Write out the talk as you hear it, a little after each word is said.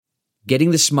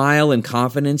Getting the smile and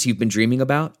confidence you've been dreaming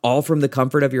about, all from the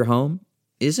comfort of your home,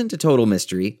 isn't a total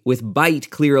mystery with Byte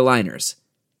clear aligners.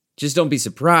 Just don't be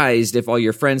surprised if all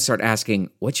your friends start asking,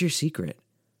 "What's your secret?"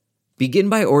 Begin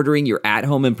by ordering your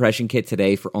at-home impression kit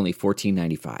today for only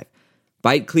 $14.95.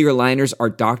 Byte clear aligners are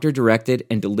doctor-directed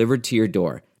and delivered to your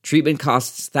door. Treatment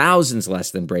costs thousands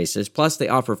less than braces, plus they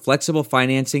offer flexible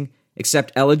financing,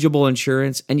 accept eligible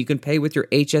insurance, and you can pay with your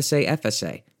HSA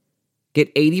FSA.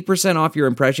 Get 80% off your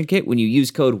impression kit when you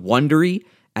use code WONDERY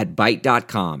at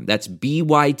Byte.com. That's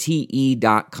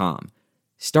BYTE.com.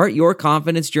 Start your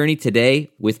confidence journey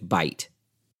today with Byte.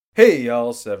 Hey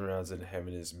y'all, 7 Rounds in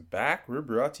Heaven is back. We're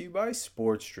brought to you by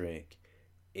Sports Drink.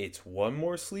 It's one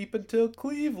more sleep until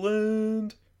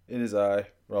Cleveland. It is I,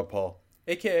 Rob Paul,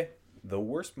 aka the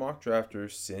worst mock drafter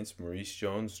since Maurice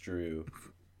Jones-Drew.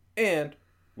 And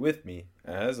with me,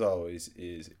 as always,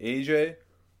 is AJ.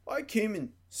 I came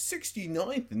in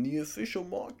 69th in the official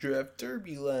mock draft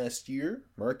derby last year.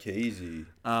 Marchese.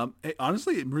 Hey,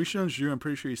 honestly, Maurice Jones-Drew, I'm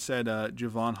pretty sure he said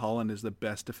Javon Holland is the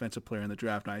best defensive player in the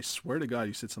draft, and I swear to God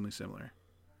you said something similar.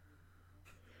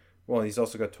 Well, he's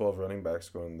also got 12 running backs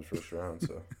going in the first round,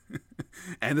 so.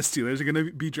 And the Steelers are going to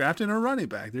be drafting a running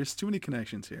back. There's too many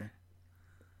connections here.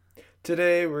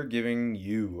 Today, we're giving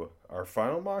you our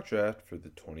final mock draft for the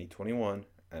 2021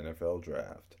 NFL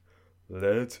Draft.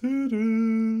 Let's hit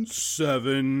it.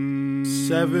 7. 1,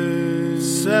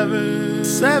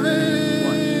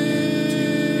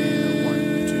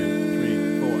 2,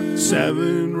 3, 4.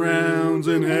 7 rounds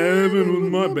in heaven with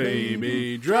my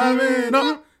baby. Driving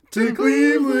up to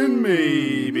Cleveland,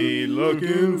 maybe.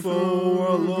 Looking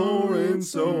for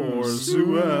Lawrence or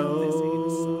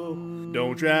Sewell.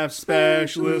 Don't draft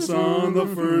specialists on the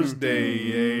first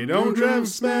day. Don't draft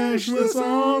specialists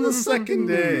on the second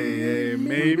day.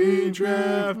 Maybe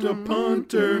draft a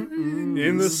punter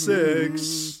in the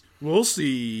 6th. We'll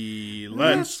see.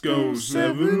 Let's go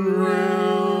 7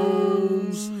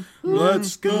 rounds.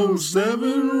 Let's go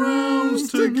 7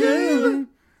 rounds together.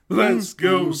 Let's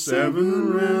go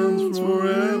 7 rounds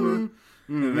forever.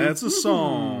 And that's a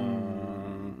song.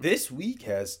 This week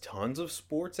has tons of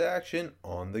sports action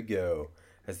on the go,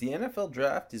 as the NFL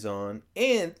Draft is on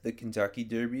and the Kentucky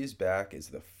Derby is back as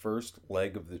the first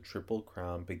leg of the Triple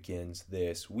Crown begins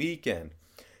this weekend.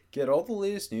 Get all the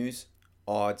latest news,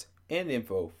 odds, and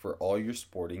info for all your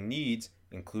sporting needs,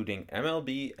 including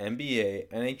MLB, NBA,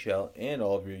 NHL, and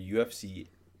all of your UFC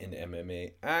and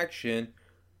MMA action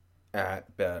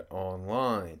at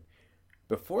BetOnline.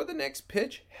 Before the next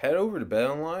pitch, head over to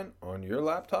BetOnline on your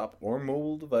laptop or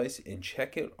mobile device and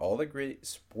check out all the great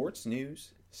sports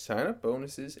news, sign-up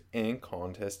bonuses, and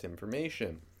contest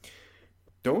information.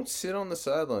 Don't sit on the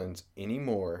sidelines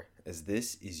anymore, as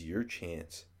this is your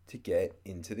chance to get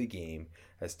into the game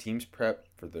as teams prep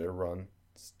for their runs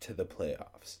to the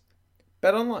playoffs.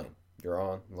 BetOnline, your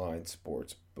online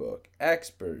sports book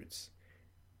experts.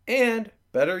 And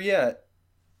better yet,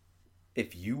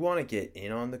 if you want to get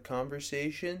in on the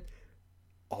conversation,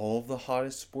 all of the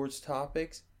hottest sports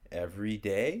topics every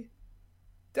day,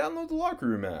 download the Locker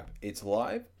Room app. It's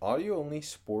live, audio-only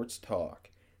sports talk.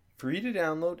 Free to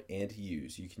download and to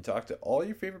use. You can talk to all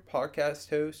your favorite podcast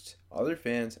hosts, other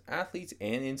fans, athletes,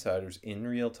 and insiders in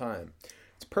real time.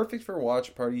 It's perfect for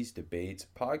watch parties, debates,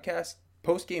 podcasts,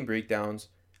 post-game breakdowns,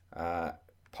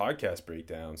 podcast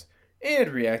breakdowns,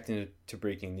 and reacting to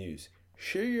breaking news.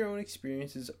 Share your own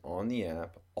experiences on the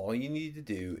app. All you need to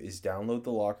do is download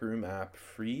the Locker Room app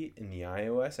free in the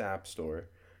iOS App Store,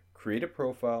 create a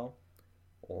profile,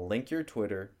 link your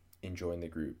Twitter, and join the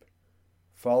group.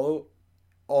 Follow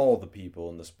all the people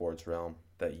in the sports realm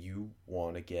that you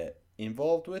want to get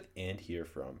involved with and hear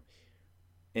from.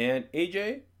 And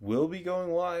AJ will be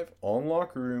going live on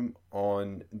Locker Room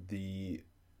on the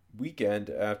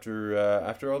weekend after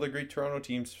all the great Toronto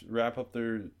teams wrap up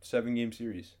their 7-game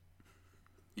series.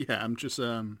 Yeah, I'm just, I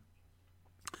don't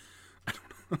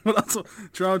know what else.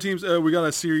 Toronto teams, we got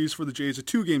a series for the Jays, a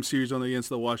 2-game series on against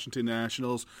the Washington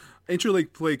Nationals.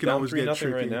 Interleague play can always get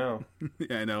tricky. Right now.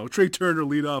 Yeah, I know. Trey Turner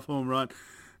leadoff home run.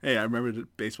 Hey, I remember the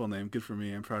baseball name. Good for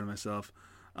me. I'm proud of myself.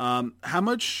 How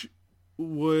much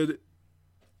would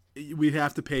we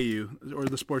have to pay you, or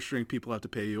the Sports Drink people have to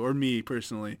pay you, or me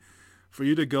personally, for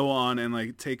you to go on and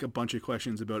like take a bunch of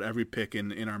questions about every pick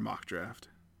in our mock draft?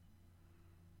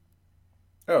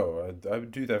 Oh, I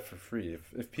would do that for free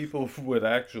if people would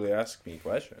actually ask me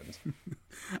questions.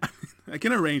 I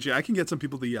can arrange it. I can get some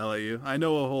people to yell at you. I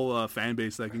know a whole fan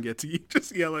base that can get to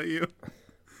just yell at you.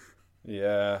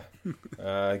 Yeah,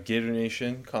 Gator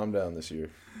Nation, calm down this year.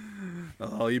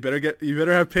 Oh, you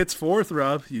better have Pitts fourth,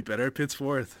 Rob. You better have Pitts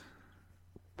fourth.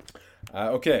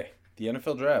 Okay, The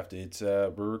NFL draft. It's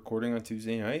we're recording on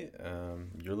Tuesday night.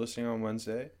 You're listening on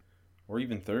Wednesday, or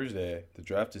even Thursday. The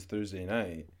draft is Thursday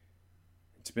night.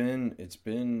 It's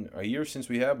been a year since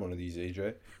we had one of these,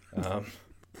 AJ.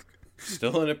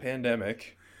 Still in a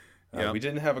pandemic. Yep. We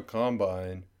didn't have a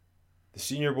combine. The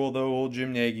Senior Bowl, though, old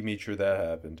Jim Nagy made sure that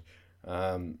happened.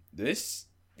 This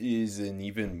is an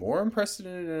even more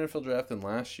unprecedented NFL draft than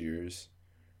last year's.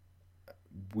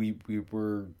 We're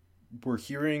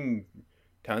hearing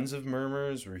tons of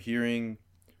murmurs. We're hearing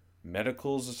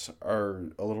medicals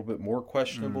are a little bit more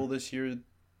questionable this year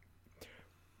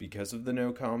because of the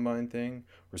no combine thing.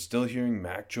 We're still hearing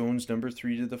Mac Jones number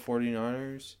 3 to the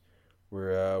 49ers.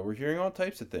 We're hearing all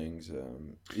types of things.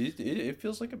 It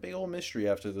feels like a big old mystery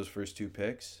after those first 2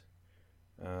 picks.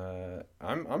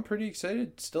 I'm pretty excited.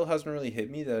 It still hasn't really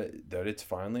hit me that it's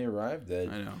finally arrived. That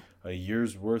I know. A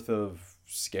year's worth of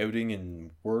scouting and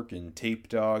work and tape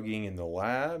dogging in the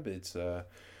lab. It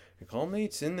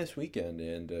culminates in this weekend,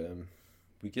 and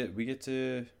we get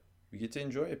to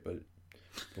enjoy it. But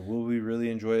will we really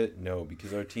enjoy it? No,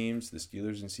 because our teams, the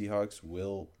Steelers and Seahawks,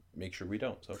 will make sure we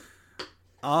don't. So.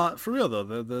 For real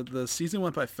though, the season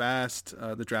went by fast.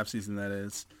 The draft season, that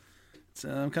is.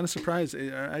 I'm kind of surprised.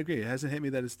 I agree. It hasn't hit me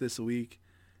that it's this week,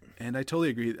 and I totally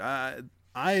agree.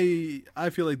 I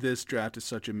feel like this draft is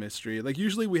such a mystery. Like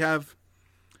usually we have,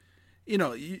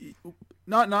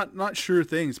 not sure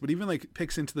things, but even like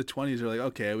picks into the 20s are like,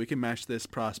 okay, we can match this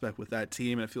prospect with that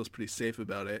team, and it feels pretty safe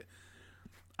about it.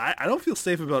 I don't feel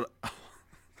safe about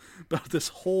this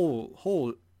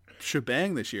whole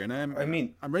shebang this year, and I'm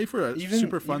ready for a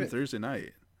super fun Thursday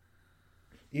night.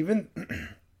 Even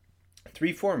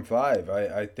 3, 4, and 5,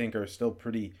 I think are still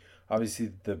pretty.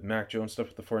 Obviously, the Mac Jones stuff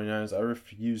with the 49ers, I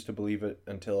refuse to believe it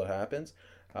until it happens.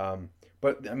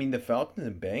 But I mean, the Falcons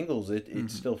and Bengals, it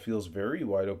still feels very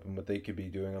wide open what they could be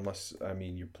doing, unless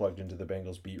you're plugged into the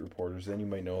Bengals beat reporters, then you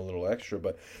might know a little extra.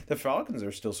 But the Falcons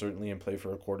are still certainly in play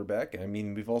for a quarterback. I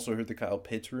mean, we've also heard the Kyle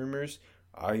Pitts rumors.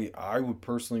 I would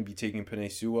personally be taking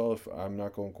Penei Sewell if I'm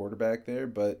not going quarterback there,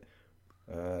 but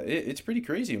it's pretty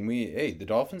crazy. And the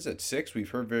Dolphins at 6,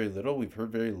 we've heard very little. We've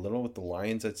heard very little with the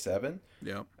Lions at 7.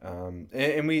 Yeah.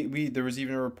 And we there was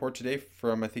even a report today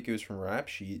from, I think it was from Rap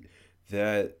Sheet,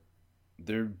 that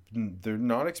they're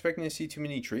not expecting to see too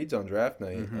many trades on draft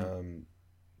night,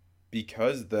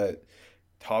 because that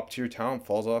top tier talent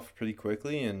falls off pretty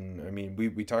quickly. And I mean,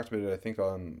 we talked about it, I think,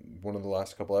 on one of the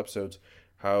last couple episodes,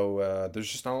 how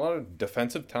there's just not a lot of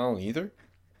defensive talent either.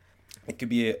 It could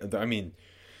be,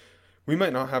 we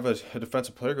might not have a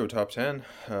defensive player go top 10.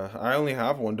 I only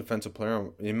have one defensive player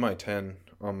in my 10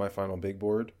 on my final big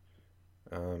board.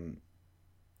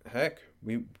 Heck,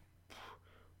 we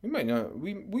might not.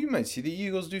 We might see the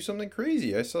Eagles do something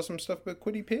crazy. I saw some stuff about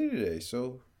Kwity Paye today,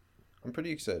 so I'm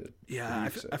pretty excited. Yeah,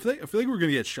 I feel like we're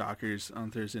gonna get shockers on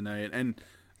Thursday night, and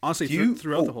honestly,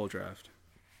 throughout the whole draft.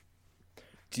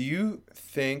 Do you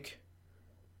think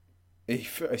a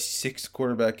 6th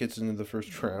quarterback gets into the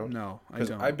first round? No, I because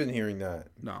don't. I've been hearing that.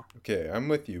 No. Okay, I'm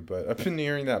with you, but I've been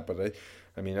hearing that. But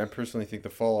I personally think the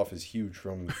fall off is huge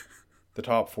from the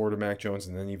top 4 to Mac Jones,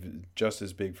 and then even just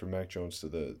as big from Mac Jones to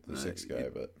the 6th guy.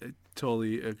 But I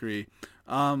totally agree.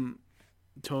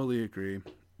 Totally agree.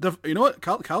 You know what,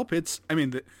 Kyle Pitts? I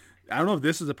don't know if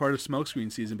this is a part of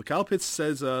smokescreen season, but Kyle Pitts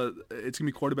says it's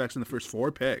gonna be quarterbacks in the first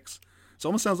 4 picks. It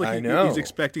almost sounds like he's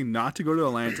expecting not to go to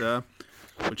Atlanta,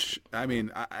 which,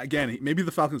 again, maybe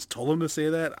the Falcons told him to say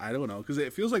that. I don't know, because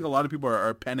it feels like a lot of people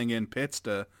are penning in Pitts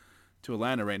to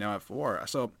Atlanta right now at 4.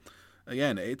 So,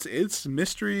 again, it's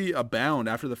mystery abound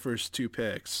after the first 2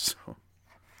 picks. So.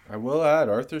 I will add,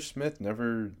 Arthur Smith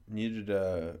never needed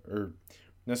or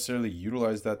necessarily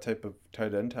utilized that type of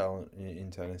tight end talent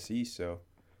in Tennessee, so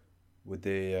would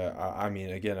they,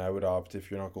 again, I would opt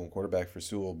if you're not going quarterback for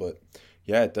Sewell, but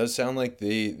yeah, it does sound like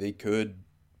they could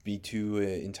be too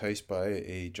enticed by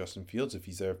a Justin Fields if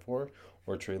he's there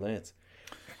or Trey Lance.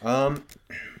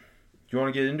 You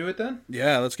want to get into it then?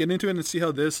 Yeah, let's get into it and see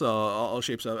how this all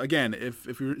shapes up. Again, if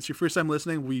it's your first time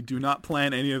listening, we do not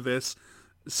plan any of this.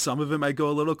 Some of it might go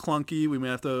a little clunky. We may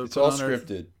have to. It's all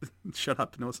scripted. Shut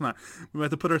up! No, it's not. We might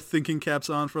have to put our thinking caps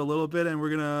on for a little bit, and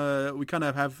we kind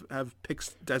of have picks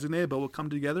designated, but we'll come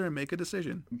together and make a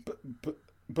decision.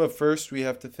 But first, we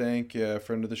have to thank a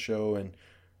friend of the show and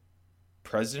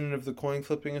president of the Coin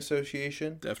Flipping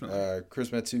Association, definitely, Chris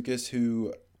Matsoukas,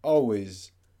 who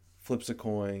always flips a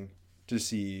coin to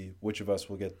see which of us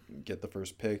will get the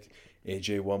first pick.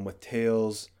 AJ won with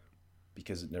tails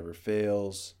because it never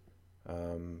fails.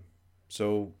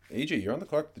 So AJ, you're on the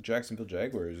clock with the Jacksonville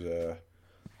Jaguars.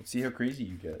 Let's see how crazy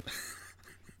you get.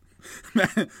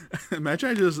 Imagine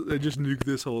I just nuke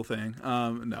this whole thing.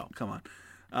 No, come on.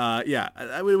 We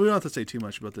don't have to say too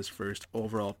much about this first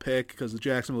overall pick because the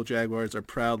Jacksonville Jaguars are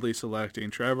proudly selecting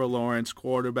Trevor Lawrence,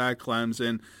 quarterback,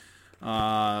 Clemson.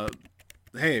 I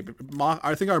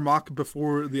think our mock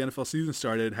before the NFL season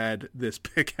started had this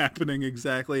pick happening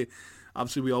exactly.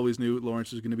 Obviously, we always knew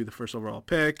Lawrence was going to be the first overall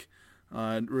pick,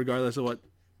 regardless of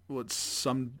what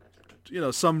some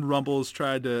rumbles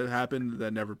tried to happen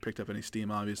that never picked up any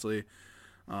steam, obviously.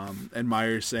 And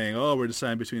Myers saying, "Oh, we're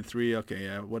deciding between three. Okay,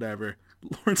 yeah, whatever."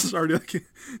 Lawrence is already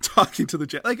talking to the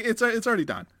Jets. It's already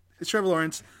done. It's Trevor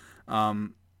Lawrence,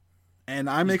 and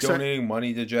I'm excited. Donating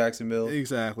money to Jacksonville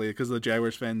Exactly, because the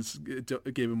Jaguars fans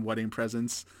gave him wedding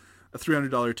presents, a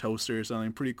 $300 toaster or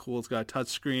something pretty cool. It's got a touch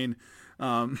screen.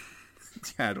 I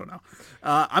don't know.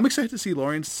 I'm excited to see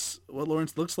what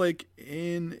Lawrence looks like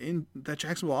in that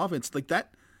Jacksonville offense. Like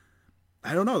that,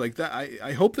 I don't know. Like that,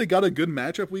 I hope they got a good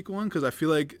matchup week one because I feel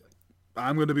like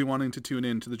I'm going to be wanting to tune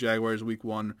in to the Jaguars week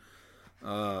one,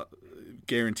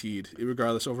 guaranteed,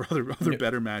 regardless over other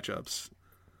better matchups.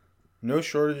 No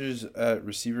shortages at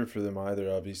receiver for them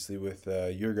either, obviously, with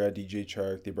your guy DJ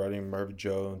Chark. They brought in Marvin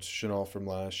Jones, Chanel from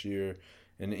last year,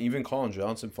 and even Colin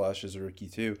Johnson flashed as a rookie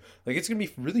too. Like, it's going to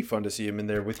be really fun to see him in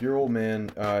there with your old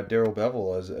man, Darrell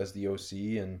Bevel, as the OC.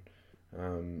 And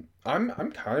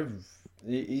I'm kind of...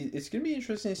 It's going to be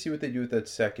interesting to see what they do with that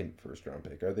second first-round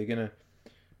pick. Are they going to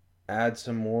add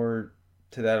some more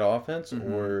to that offense?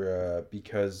 Mm-hmm. Or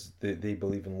because they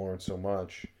believe in Lawrence so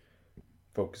much...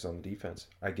 focus on the defense?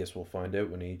 I guess we'll find out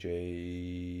when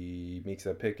AJ makes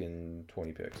that pick in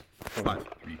 20 picks. 25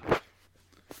 picks.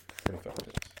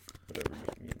 Whatever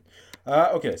you mean.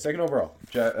 Okay, second overall.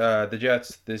 The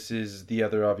Jets, this is the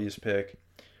other obvious pick.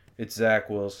 It's Zach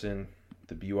Wilson,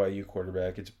 the BYU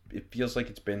quarterback. It feels like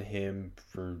it's been him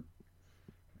for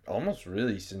almost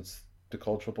really since the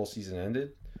college football season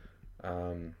ended.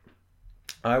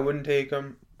 I wouldn't take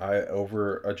him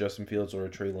over a Justin Fields or a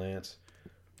Trey Lance.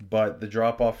 But the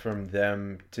drop-off from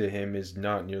them to him is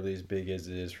not nearly as big as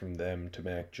it is from them to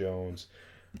Mac Jones.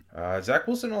 Zach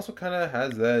Wilson also kind of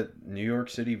has that New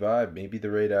York City vibe, maybe the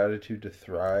right attitude to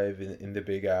thrive in the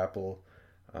Big Apple.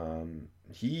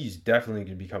 He's definitely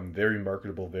going to become very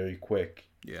marketable very quick.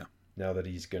 Yeah. Now that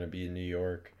he's going to be in New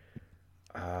York.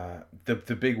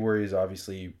 The big worry is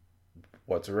obviously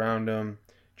what's around him.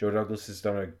 Joe Douglas has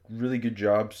done a really good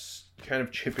job kind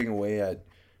of chipping away at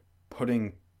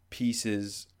putting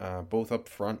pieces both up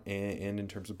front and in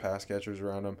terms of pass catchers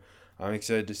around him. I'm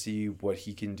excited to see what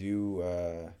he can do.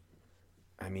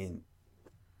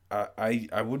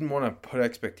 I wouldn't want to put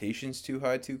expectations too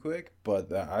high too quick,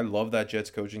 but I love that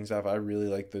Jets coaching staff. I really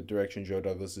like the direction Joe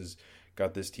Douglas has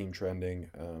got this team trending.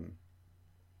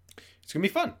 It's gonna be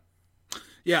fun.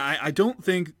 Yeah, I don't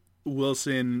think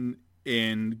Wilson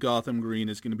in Gotham Green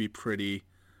is going to be pretty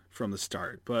from the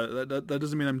start, but that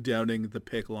doesn't mean I'm doubting the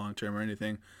pick long term or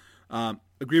anything.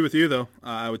 Agree with you though.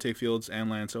 I would take Fields and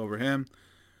Lance over him.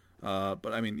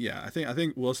 But I mean, yeah, I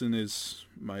think Wilson is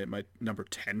my number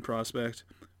 10 prospect.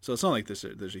 So it's not like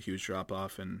there's a huge drop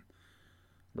off, and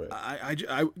right.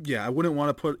 I wouldn't want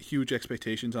to put huge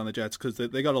expectations on the Jets because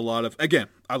they got a lot of. Again,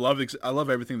 I love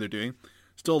everything they're doing.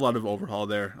 Still a lot of overhaul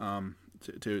there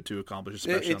to accomplish,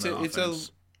 especially on the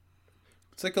offense.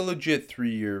 It's like a legit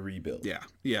 3-year rebuild.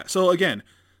 Yeah. So again,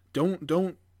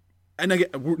 don't. And again,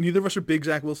 neither of us are big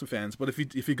Zach Wilson fans, but if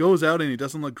he goes out and he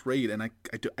doesn't look great, and I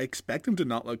expect him to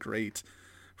not look great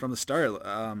from the start,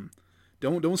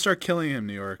 don't start killing him,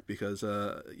 New York, because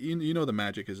you know the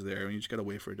magic is there, and you just gotta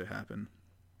wait for it to happen.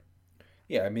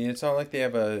 Yeah, I mean, it's not like they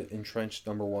have a entrenched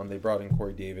number one. They brought in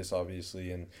Corey Davis,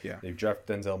 obviously, and they've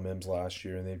drafted Denzel Mims last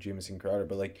year, and they have Jamison Crowder,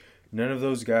 but like none of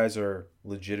those guys are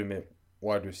legitimate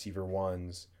wide receiver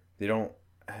ones. They don't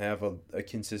have a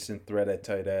consistent threat at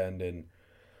tight end, and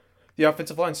the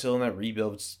offensive line still in that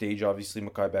rebuild stage. Obviously,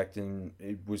 Mekhi Becton,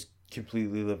 it was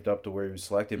completely lived up to where he was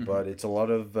selected, but it's a lot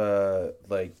of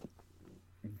like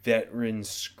veteran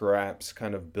scraps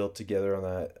kind of built together on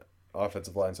that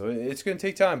offensive line. So it's going to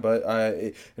take time, but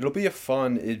it'll be a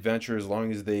fun adventure as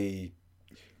long as they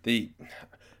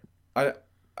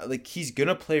like he's going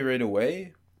to play right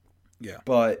away. Yeah.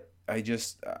 But I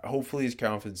just hopefully his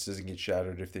confidence doesn't get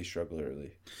shattered if they struggle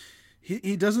early.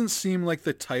 He doesn't seem like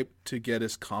the type to get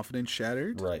his confidence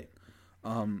shattered. Right.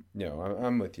 No,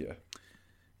 I'm with you.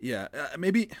 Yeah,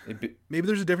 maybe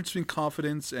there's a difference between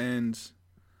confidence and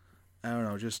I don't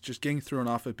know, just getting thrown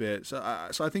off a bit. So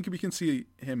I think we can see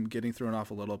him getting thrown off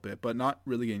a little bit, but not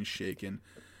really getting shaken.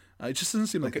 It just doesn't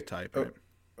seem like the type. Right?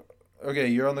 Okay,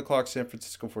 you're on the clock, San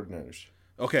Francisco 49ers.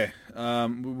 Okay,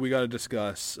 we got to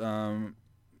discuss. On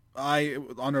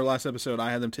our last episode,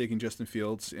 I had them taking Justin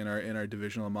Fields in our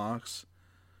divisional mocks.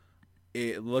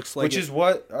 it looks like Which is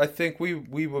what I think we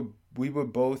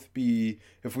would both be,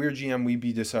 if we were GM, we'd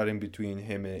be deciding between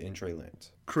him and Trey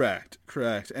Lance. Correct.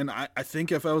 And I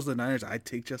think if I was the Niners, I'd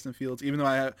take Justin Fields, even though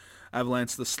I have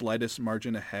Lance the slightest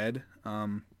margin ahead.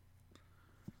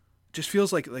 Just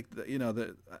feels like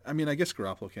I mean, I guess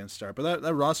Garoppolo can start, but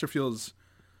that roster feels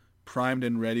primed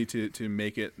and ready to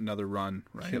make it another run,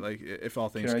 right? Like if all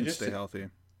things can stay healthy.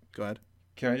 Go ahead.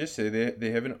 Can I just say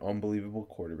they have an unbelievable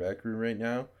quarterback room right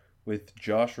now with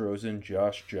Josh Rosen,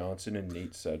 Josh Johnson, and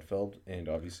Nate Sudfeld, and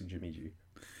obviously Jimmy G.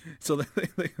 So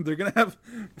they're going to have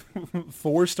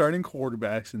 4 starting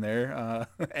quarterbacks in there.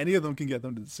 Any of them can get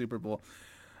them to the Super Bowl.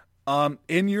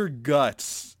 In your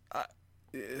guts,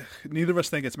 neither of us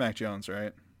think it's Mac Jones,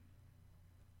 right?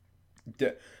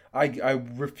 I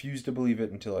refuse to believe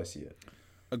it until I see it.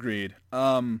 Agreed.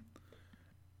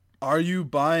 Are you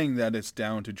buying that it's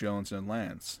down to Jones and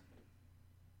Lance?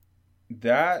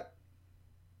 That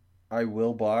I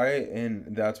will buy,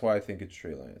 and that's why I think it's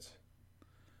Trey Lance.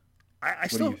 I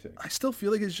still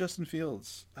feel like it's Justin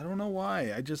Fields. I don't know why.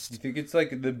 You think it's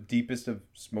like the deepest of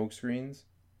smoke screens?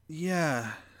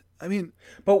 Yeah. I mean,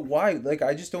 but why? Like,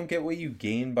 I just don't get what you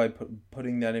gain by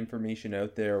putting that information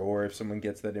out there, or if someone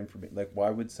gets that information, like, why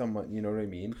would someone? You know what I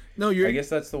mean? No, I guess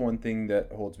that's the one thing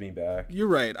that holds me back. You're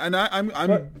right, and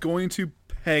I'm going to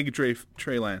peg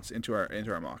Trey Lance into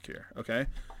our mock here, okay?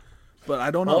 But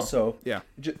I don't know. Also, yeah.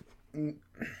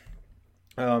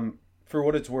 For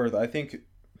what it's worth, I think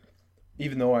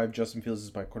even though I have Justin Fields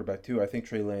as my quarterback too, I think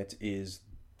Trey Lance is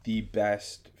the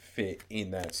best fit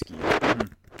in that scheme. Mm-hmm.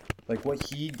 Like,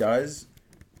 what he does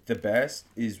the best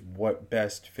is what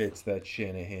best fits that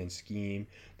Shanahan scheme,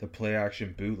 the play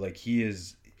action boot. Like,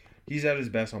 he's at his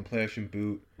best on play action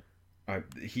boot.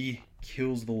 He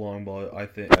kills the long ball. I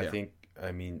think.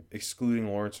 I mean, excluding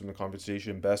Lawrence from the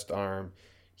conversation, best arm.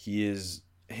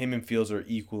 Him and Fields are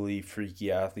equally freaky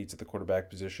athletes at the quarterback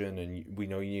position, and we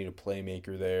know you need a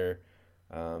playmaker there.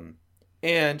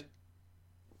 And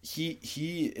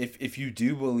if you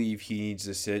do believe he needs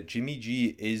to sit, Jimmy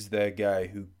G is that guy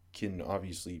who can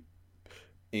obviously,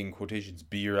 in quotations,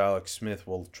 be your Alex Smith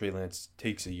while Trey Lance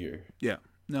takes a year. Yeah,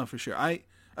 no, for sure. I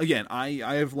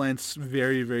have Lance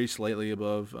very, very slightly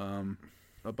above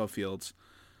Fields.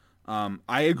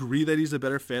 I agree that he's a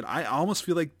better fit. I almost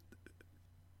feel like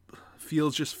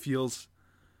Fields just feels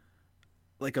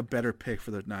like a better pick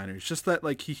for the Niners. Just that,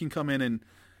 like, he can come in and,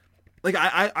 like,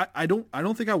 I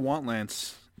don't think I want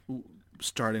Lance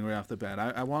starting right off the bat.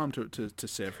 I want him to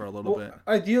sit for a little bit.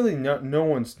 Ideally, no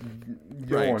one's you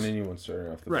don't want anyone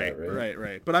starting off the bat, right?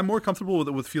 Right. But I'm more comfortable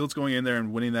with Fields going in there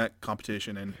and winning that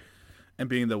competition and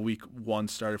being the week 1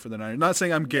 starter for the Niners. Not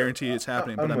saying I'm guaranteed it's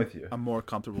happening, but I'm more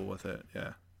comfortable with it.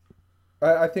 Yeah.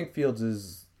 I think Fields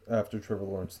is, after Trevor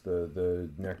Lawrence, the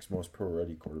next most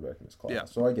pro-ready quarterback in this class. Yeah.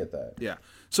 So I get that. Yeah.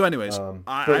 So anyways, you're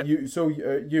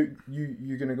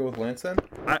gonna go with Lance then?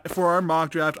 For our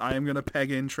mock draft, I am gonna peg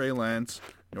in Trey Lance,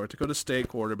 North Dakota State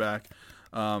quarterback.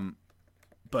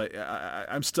 But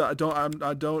I'm still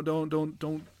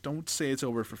don't say it's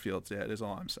over for Fields yet. Is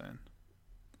all I'm saying.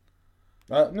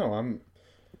 No,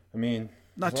 I mean,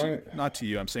 not to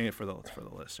you. I'm saying it for the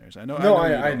listeners. I know.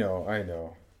 I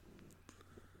know.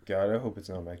 God, I hope it's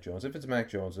not Mac Jones. If it's Mac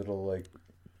Jones, it'll like.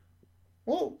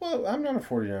 Well, I'm not a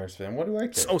 49ers fan. What do I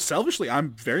care? Oh, selfishly,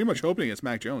 I'm very much hoping it's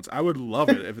Mac Jones. I would love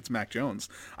it if it's Mac Jones.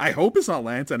 I hope it's not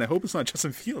Lance, and I hope it's not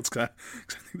Justin Fields, because I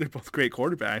think they're both great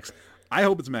quarterbacks. I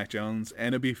hope it's Mac Jones, and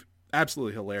it'd be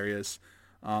absolutely hilarious.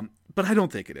 But I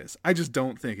don't think it is. I just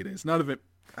don't think it is. None of it.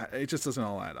 It just doesn't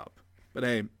all add up. But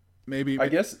hey, maybe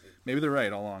they're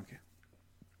right all along.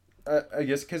 I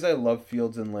guess because I love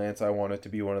Fields and Lance, I want it to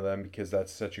be one of them because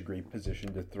that's such a great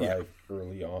position to thrive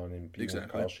early on and be with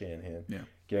Kyle Shanahan. Yeah.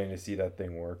 Getting to see that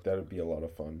thing work, that would be a lot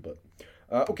of fun. But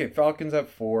okay, Falcons at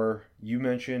 4. You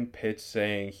mentioned Pitts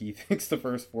saying he thinks the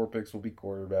first 4 picks will be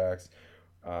quarterbacks.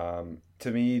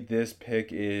 To me, this pick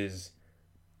is,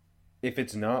 if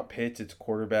it's not Pitts, it's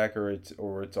quarterback or it's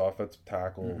offensive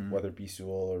tackle, whether it be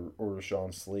Sewell or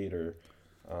Rashawn Slater.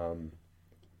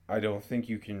 I don't think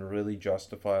you can really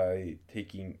justify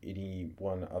taking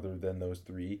anyone other than those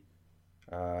 3.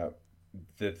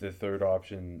 The third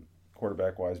option,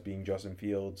 quarterback-wise, being Justin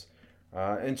Fields.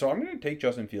 And so I'm going to take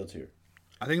Justin Fields here.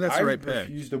 I think that's the right pick. I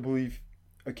refuse to believe...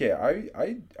 Okay,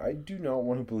 I do not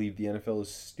want to believe the NFL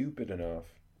is stupid enough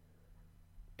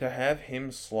to have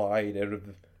him slide out of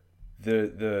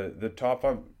the top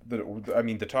 5...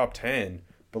 the top 10,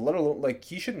 but let alone... Like,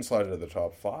 he shouldn't slide out of the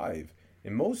top 5.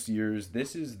 In most years,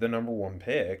 this is the number 1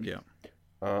 pick. Yeah.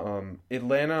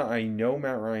 Atlanta, I know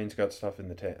Matt Ryan's got stuff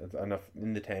enough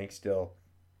in the tank still,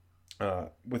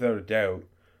 without a doubt.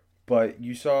 But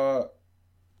you saw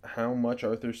how much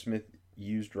Arthur Smith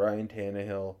used Ryan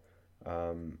Tannehill,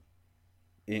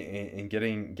 in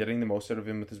getting the most out of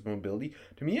him with his mobility.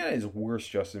 To me, at his worst,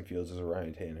 Justin Fields is a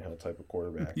Ryan Tannehill type of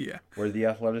quarterback. Yeah. Where the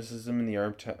athleticism and the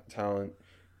arm talent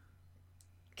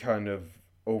kind of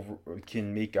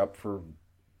can make up for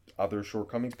other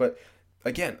shortcomings. But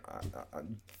again,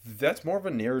 that's more of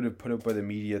a narrative put out by the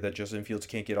media that Justin Fields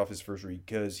can't get off his first read,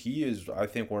 because he is, I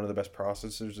think, one of the best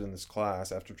processors in this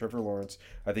class. After Trevor Lawrence,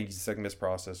 I think he's the second best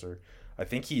processor. I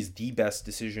think he's the best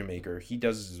decision maker. He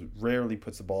rarely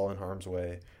puts the ball in harm's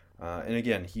way. And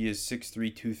again, he is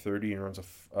 6'3", 230 and runs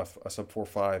a sub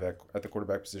 4.5 at the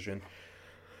quarterback position.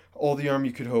 All the arm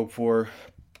you could hope for.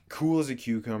 Cool as a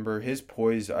cucumber. His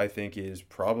poise, I think, is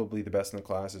probably the best in the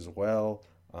class as well.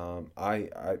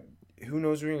 Who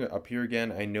knows when you're up here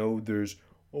again? I know there's,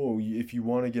 if you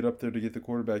want to get up there to get the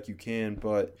quarterback, you can,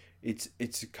 but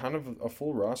it's kind of a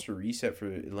full roster reset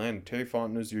for Atlanta. Terry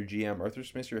Fontenot's your GM. Arthur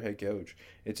Smith's your head coach.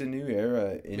 It's a new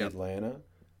era in Atlanta.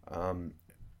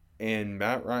 And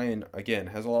Matt Ryan, again,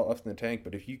 has a lot left in the tank,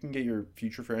 but if you can get your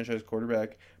future franchise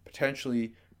quarterback,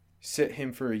 potentially sit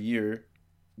him for a year,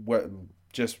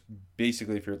 just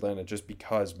basically for Atlanta, just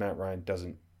because Matt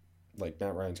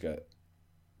Ryan's got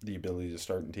the ability to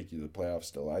start and take you to the playoffs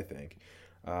still, I think.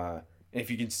 And if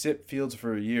you can sit Fields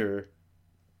for a year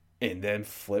and then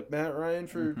flip Matt Ryan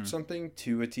for something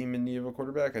to a team in need of a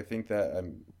quarterback, I think that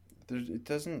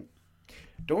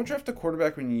don't draft a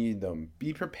quarterback when you need them.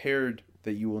 Be prepared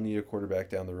that you will need a quarterback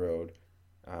down the road.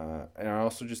 And I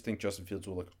also just think Justin Fields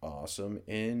will look awesome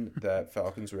in that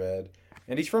Falcons red.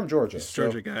 And he's from Georgia. He's a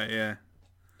Georgia guy, yeah.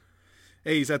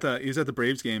 Hey, he's at the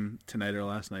Braves game tonight or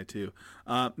last night too.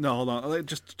 No, hold on.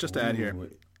 Just to add here,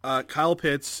 Kyle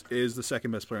Pitts is the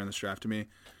second best player in this draft to me.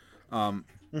 I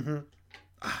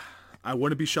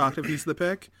wouldn't be shocked if he's the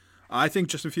pick. I think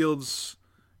Justin Fields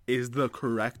is the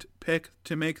correct pick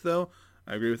to make, though.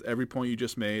 I agree with every point you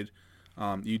just made.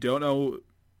 You don't know.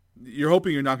 You're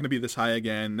hoping you're not going to be this high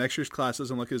again. Next year's class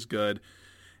doesn't look as good.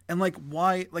 And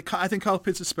why? I think Kyle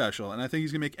Pitts is special, and I think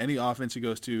he's going to make any offense he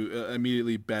goes to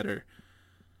immediately better.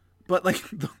 But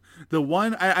the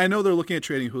one, I know they're looking at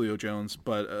trading Julio Jones,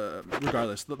 but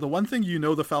regardless, the one thing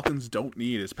the Falcons don't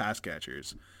need is pass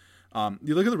catchers.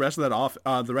 You look at the rest of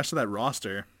that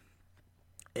roster.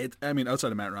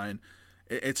 Outside of Matt Ryan,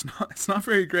 it's not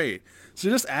very great. So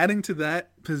just adding to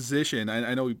that position,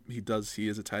 I know he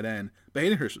is a tight end, but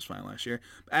Hayden Hurst was fine last year.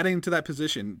 Adding to that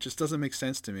position just doesn't make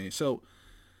sense to me. So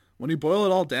when you boil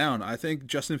it all down, I think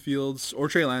Justin Fields or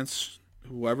Trey Lance,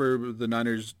 whoever the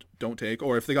Niners don't take,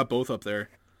 or if they got both up there,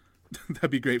 that'd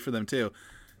be great for them too.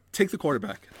 Take the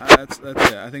quarterback. That's it.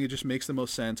 I think it just makes the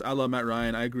most sense. I love Matt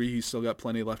Ryan. I agree he's still got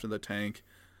plenty left in the tank.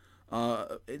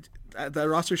 That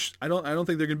roster, I don't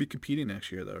think they're going to be competing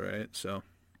next year though, right? So.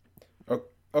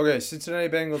 Okay, Cincinnati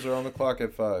Bengals are on the clock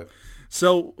at 5.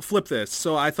 So flip this.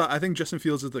 So I think Justin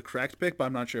Fields is the correct pick, but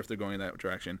I'm not sure if they're going in that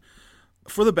direction.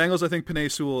 For the Bengals, I think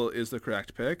Penei Sewell is the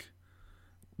correct pick.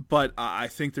 But I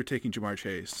think they're taking Jamar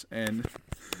Chase. And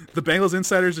the Bengals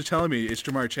insiders are telling me it's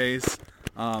Jamar Chase.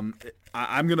 I'm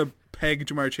going to peg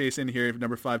Jamar Chase in here,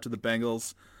 number 5 to the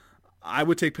Bengals. I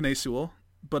would take Penei Sewell.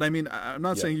 But, I'm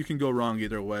not saying you can go wrong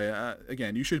either way.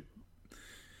 Again, you should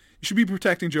be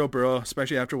protecting Joe Burrow,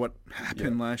 especially after what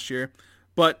happened last year.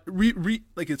 But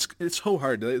it's so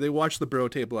hard. They watched the Burrow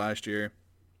tape last year.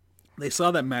 They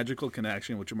saw that magical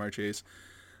connection with Jamar Chase.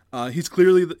 He's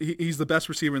clearly he's the best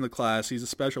receiver in the class. He's a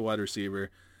special wide receiver.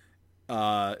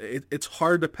 It's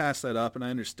hard to pass that up, and I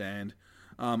understand.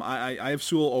 I have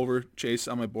Sewell over Chase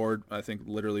on my board. I think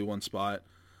literally one spot,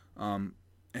 and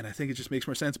I think it just makes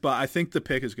more sense. But I think the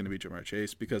pick is going to be Jamar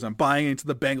Chase because I'm buying into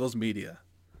the Bengals media.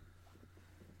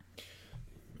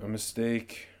 A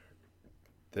mistake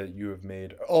that you have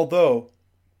made. Although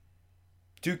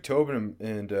Duke Tobin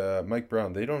and Mike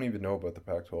Brown, they don't even know about the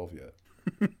Pac-12 yet.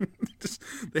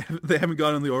 They haven't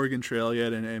gone on the Oregon Trail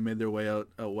yet and made their way out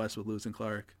west with Lewis and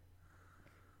Clark.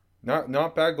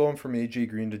 Not bad going from AJ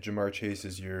Green to Jamar Chase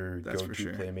as your go-to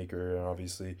sure. playmaker, and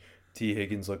obviously T.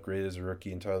 Higgins looked great as a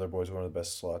rookie, and Tyler Boyd's one of the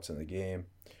best slots in the game.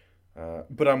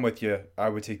 But I'm with you. I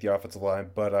would take the offensive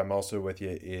line, but I'm also with you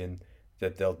in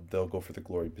that they'll go for the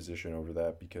glory position over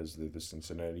that because they're the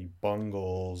Cincinnati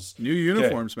Bungles. New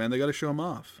uniforms, man. They got to show them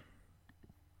off.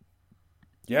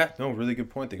 Yeah, no, really good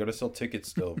point. They got to sell tickets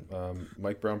still.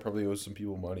 Mike Brown probably owes some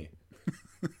people money.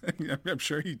 I'm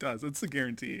sure he does. That's the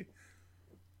guarantee.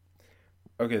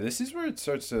 Okay, this is where it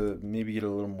starts to maybe get a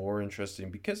little more interesting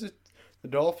because the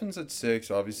Dolphins at 6,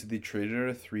 obviously they traded at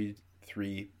a 3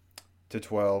 to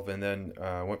 12 and then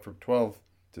went from 12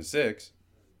 to 6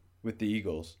 with the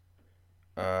Eagles.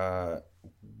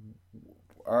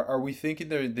 Are we thinking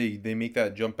they make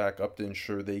that jump back up to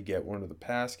ensure they get one of the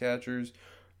pass catchers?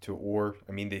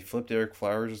 They flipped Eric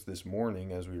Flowers this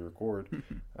morning as we record.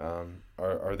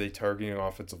 Are they targeting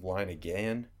offensive line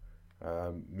again?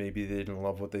 Maybe they didn't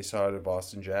love what they saw out of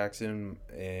Austin Jackson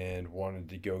and wanted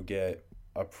to go get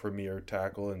a premier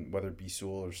tackle, and whether it be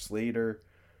Sewell or Slater.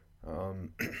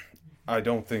 I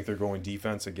don't think they're going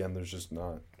defense again. There's just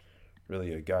not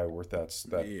really a guy worth that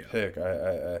pick.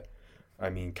 I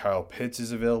mean, Kyle Pitts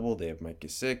is available. They have Mike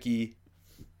Gesicki.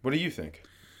 What do you think?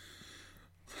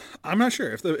 I'm not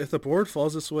sure if the board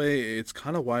falls this way. It's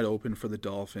kind of wide open for the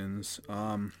Dolphins.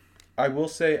 I will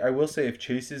say if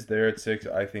Chase is there at 6,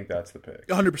 I think that's the pick.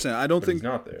 100%. I don't think he's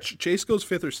not there. Chase goes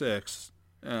 5th or 6th.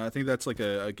 I think that's like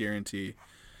a guarantee.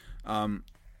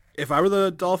 If I were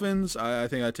the Dolphins, I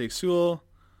think I'd take Sewell.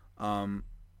 I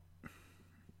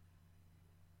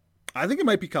think it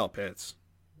might be Kyle Pitts.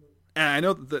 And I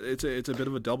know that it's a bit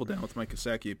of a double down with Mike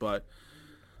Gesicki, but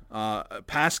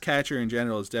pass catcher in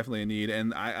general is definitely a need.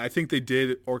 And I think they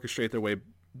did orchestrate their way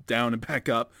down and back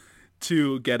up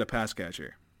to get a pass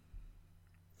catcher.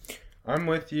 I'm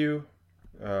with you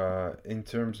in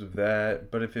terms of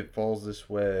that, but if it falls this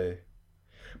way...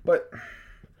 But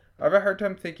I have a hard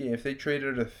time thinking if they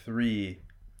traded a 3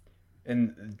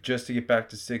 and just to get back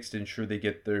to 6 to ensure they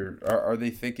get their... Are they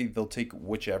thinking they'll take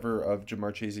whichever of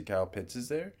Ja'Marr Chase and Kyle Pitts is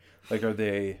there? Like,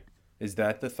 is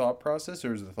that the thought process,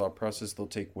 or is the thought process they'll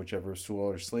take whichever Sewell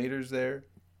or Slater's there?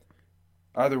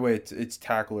 Either way, it's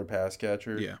tackle or pass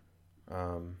catcher. Yeah.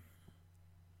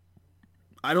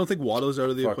 I don't think Waddle's out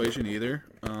of the equation either.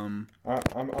 I'm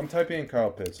typing in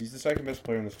Kyle Pitts. He's the second best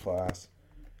player in this class.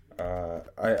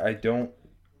 I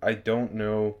don't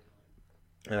know.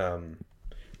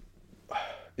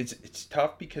 It's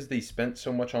tough because they spent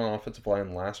so much on offensive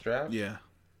line last draft. Yeah.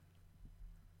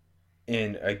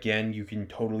 And again, you can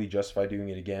totally justify doing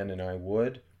it again, and I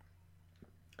would.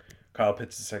 Kyle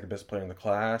Pitts is the second best player in the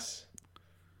class.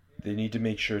 They need to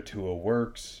make sure Tua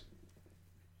works.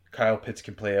 Kyle Pitts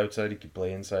can play outside, he can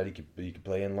play inside, he can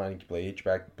play inline, he can play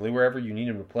H-back, play wherever you need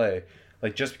him to play.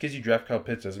 Like, just because you draft Kyle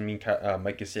Pitts doesn't mean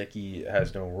Mike Gesicki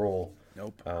has no role.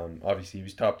 Nope. Obviously, he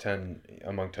was top 10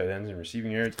 among tight ends in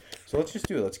receiving yards. So let's just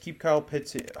do it. Let's keep Kyle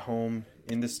Pitts at home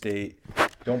in the state.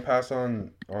 Don't pass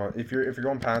on if you're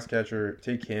going pass catcher,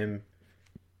 take him.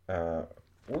 Or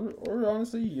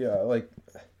honestly, yeah, like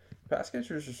pass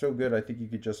catchers are so good. I think you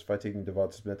could justify taking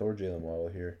Devonta Smith or Jalen Waddle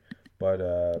here.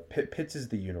 But Pitts is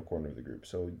the unicorn of the group,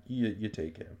 so you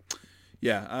take him.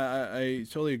 Yeah, I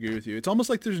totally agree with you. It's almost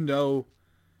like there's no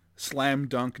slam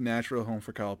dunk natural home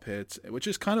for Kyle Pitts, which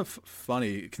is kind of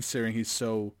funny considering he's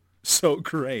so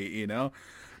great, you know.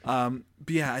 But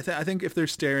yeah, I think if they're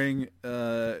staring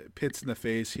Pitts in the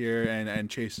face here and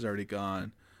Chase is already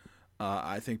gone,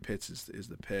 I think Pitts is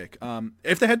the pick.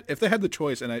 If they had the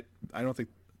choice, and I don't think,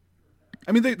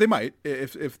 I mean they might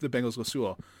if the Bengals go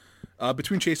Sewell.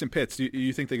 Between Chase and Pitts, do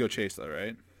you think they go Chase though,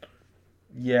 right?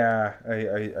 Yeah,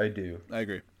 I do. I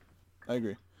agree.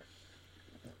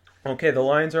 Okay, the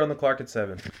Lions are on the clock at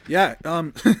 7. Yeah,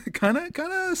 kind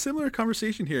of similar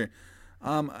conversation here.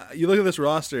 You look at this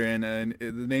roster, and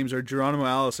the names are Geronimo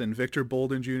Allison, Victor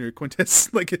Bolden Jr.,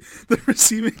 Quintez. Like, the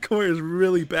receiving core is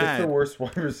really bad. It's the worst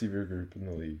wide receiver group in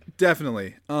the league.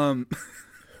 Definitely.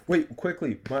 Wait,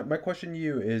 quickly. My question to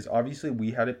you is, obviously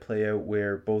we had it play out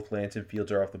where both Lance and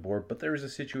Fields are off the board, but there was a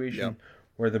situation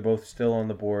where they're both still on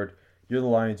the board. You're the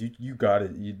Lions. You got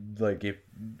it.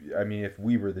 If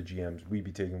we were the GMs, we'd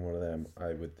be taking one of them,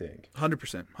 I would think.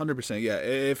 100%. Yeah.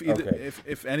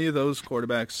 If any of those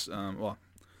quarterbacks,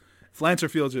 if Lance or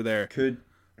Fields are there,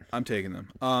 I'm taking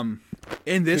them.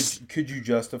 In this, could you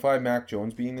justify Mac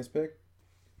Jones being this pick?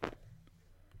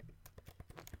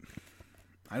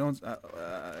 I don't.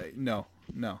 No.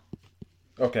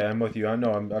 Okay, I'm with you. I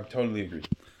know. I'm totally agree.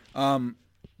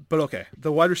 But okay,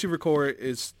 the wide receiver core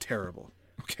is terrible.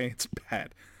 Okay, it's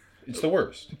bad. It's the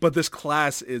worst. But this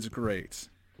class is great.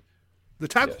 The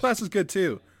tackle class is good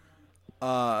too.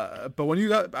 But when you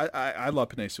got, I love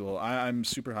Penei Sewell. I'm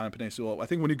super high on Penei Sewell. I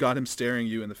think when you got him staring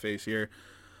you in the face here,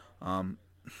 and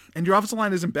your offensive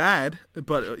line isn't bad,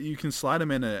 but you can slide him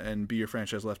in and be your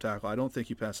franchise left tackle. I don't think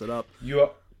you pass it up.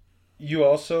 You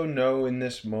also know in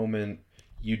this moment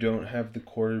you don't have the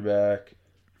quarterback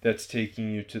that's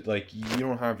taking you to, like, you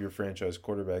don't have your franchise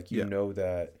quarterback. You know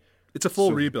that. It's a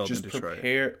full rebuild in Detroit.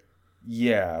 Prepare.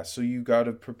 Yeah, so you got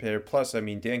to prepare. Plus, I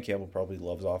mean, Dan Campbell probably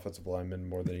loves offensive linemen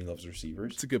more than he loves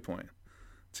receivers. It's a good point.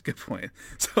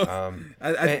 So,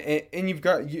 and you've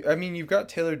got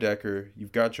Taylor Decker,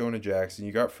 you've got Jonah Jackson,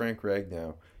 you got Frank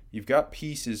Ragnow, you've got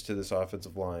pieces to this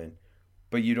offensive line,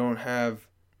 but you don't have,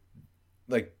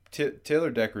 like,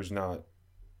 Taylor Decker's not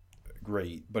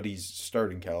great, but he's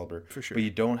starting caliber. For sure. But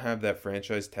you don't have that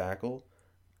franchise tackle,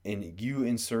 and you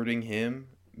inserting him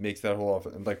makes that whole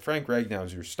offense. Like, Frank Ragnow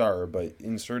is your star, but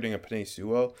inserting a Penei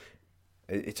Sewell,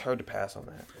 it's hard to pass on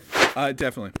that.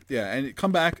 Definitely. Yeah, and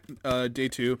come back day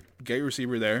 2, get your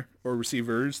receiver there, or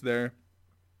receivers there.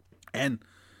 And,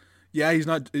 yeah, they're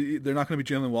not going to be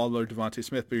Jalen Waddle or Devontae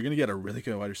Smith, but you're going to get a really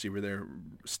good wide receiver there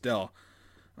still.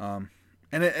 And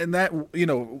that,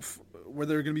 where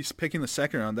they're going to be picking the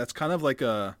second round, that's kind of like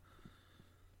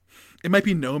it might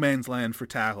be no man's land for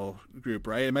tackle group,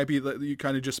 right? It might be that you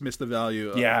kind of just miss the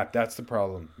value. Yeah, that's the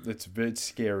problem. It's a bit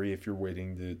scary if you're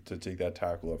waiting to take that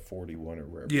tackle at 41 or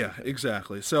wherever. Yeah,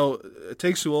 exactly. So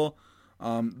take Sewell.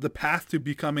 The path to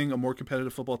becoming a more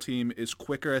competitive football team is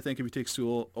quicker, I think, if you take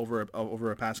Sewell over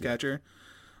a pass catcher.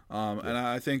 And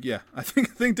I think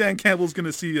Dan Campbell's going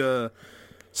to see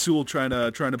Sewell trying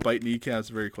to bite kneecaps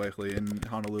very quickly in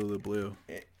Honolulu Blue.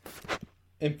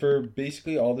 And for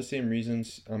basically all the same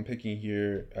reasons I'm picking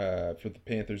here for the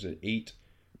Panthers at 8,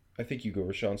 I think you go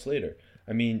Rashawn Slater.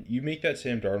 I mean, you make that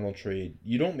Sam Darnold trade.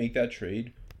 You don't make that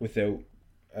trade without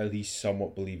at least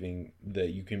somewhat believing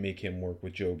that you can make him work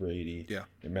with Joe Brady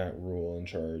and Matt Rule in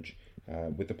charge,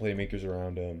 with the playmakers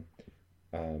around him.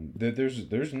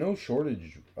 There's no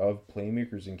shortage of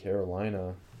playmakers in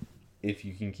Carolina if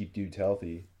you can keep dudes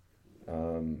healthy.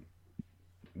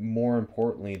 More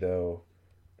importantly, though,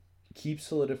 keep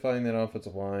solidifying that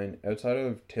offensive line. Outside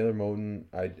of Taylor Moton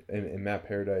and Matt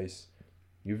Paradise,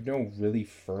 you have no really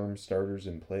firm starters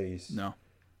in place. No.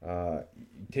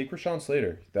 Take Rashawn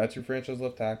Slater. That's your franchise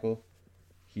left tackle.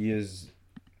 He is,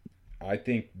 I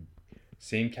think,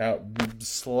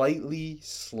 slightly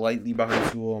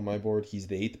behind Sewell on my board. He's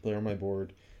the 8th player on my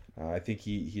board. I think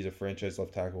he's a franchise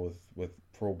left tackle with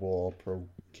Pro Bowl, pro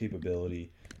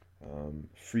capability,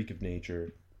 freak of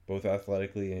nature, both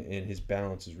athletically and his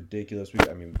balance is ridiculous. We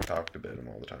talked about him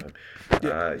all the time.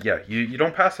 You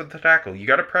don't pass up the tackle. You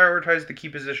got to prioritize the key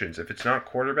positions. If it's not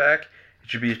quarterback, it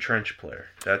should be a trench player.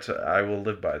 I will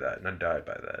live by that and I die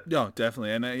by that. No,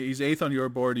 definitely. And he's 8th on your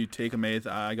board. You take him 8th.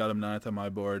 I got him 9th on my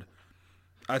board.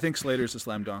 I think Slater's a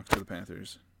slam dunk for the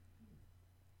Panthers.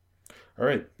 All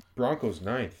right, Broncos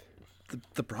 9th.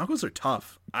 The Broncos are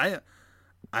tough. I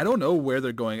don't know where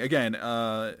they're going. Again,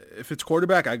 if it's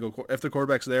quarterback, if the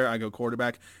quarterback's there, I go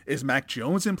quarterback. Is Mac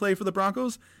Jones in play for the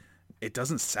Broncos? It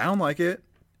doesn't sound like it,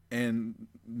 and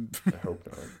I hope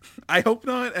not. I hope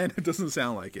not, and it doesn't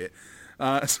sound like it.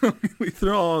 So we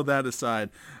throw all of that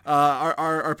aside.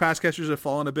 Our pass catchers have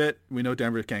fallen a bit. We know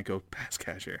Denver can't go pass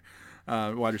catcher,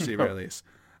 wide receiver at least.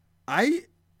 I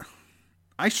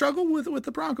struggle with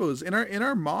the Broncos in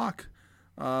our mock.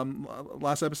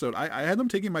 Last episode, I had them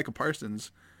taking Micah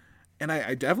Parsons, and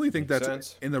I definitely think Makes that's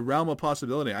sense. in the realm of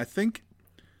possibility. I think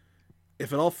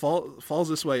if it all falls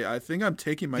this way, I think I'm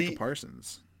taking Micah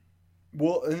Parsons.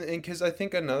 Well, and because I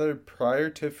think prior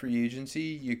to free agency,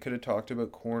 you could have talked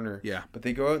about corner. Yeah. But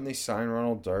they go out and they sign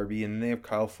Ronald Darby, and then they have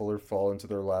Kyle Fuller fall into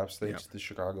their laps thanks to the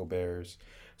Chicago Bears.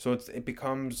 So it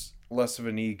becomes less of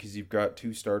a need because you've got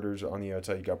 2 starters on the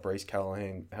outside. You got Bryce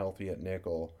Callahan healthy at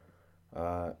nickel.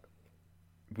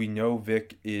 We know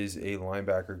Vic is a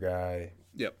linebacker guy.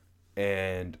 Yep.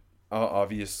 And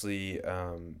obviously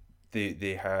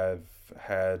they have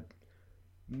had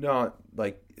not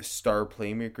like star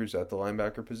playmakers at the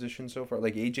linebacker position so far.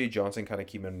 Like A.J. Johnson kind of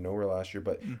came out of nowhere last year,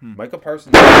 but Micah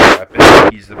Parsons is a weapon.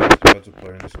 He's the best defensive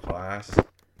player in this class.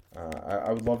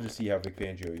 I would love to see how Vic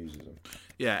Fangio uses him.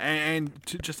 Yeah, and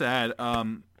just to add,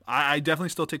 I definitely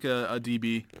still take a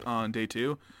DB on day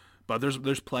 2. But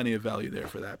there's plenty of value there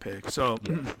for that pick. So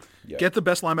get the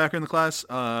best linebacker in the class.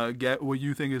 Get what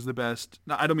you think is the best.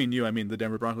 No, I don't mean you. I mean the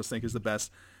Denver Broncos think is the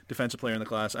best defensive player in the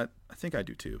class. I think I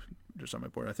do too. Just on my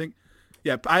board. I think,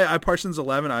 I Parsons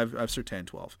 11. I've Surtain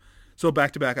 12. So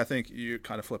back to back. I think you're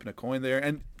kind of flipping a coin there.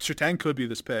 And Surtain could be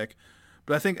this pick,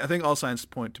 but I think all signs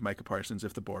point to Micah Parsons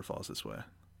if the board falls this way.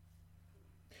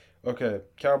 Okay,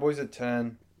 Cowboys at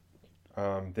 10.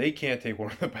 They can't take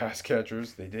one of the pass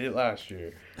catchers. They did it last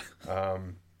year.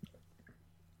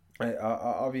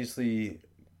 Obviously,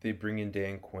 they bring in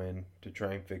Dan Quinn to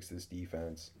try and fix this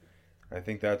defense. I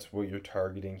think that's what you're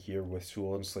targeting here with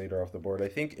Sewell and Slater off the board. I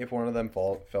think if one of them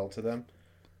fell to them,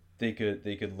 they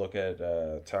could look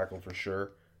at tackle for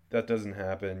sure. That doesn't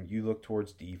happen. You look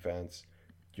towards defense.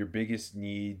 Your biggest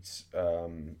needs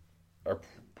are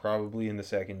probably in the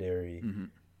secondary.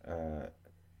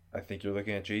 I think you're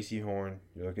looking at J.C. Horn.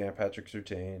 You're looking at Patrick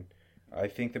Surtain. I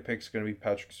think the pick's going to be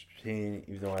Patrick Surtain,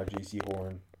 even though I have J.C.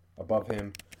 Horn above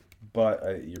him.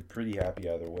 But you're pretty happy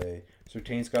either way.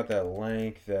 Surtain's got that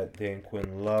length that Dan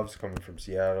Quinn loves coming from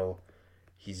Seattle.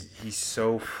 He's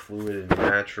so fluid and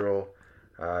natural.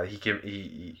 He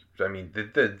can. I mean,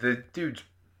 the dude's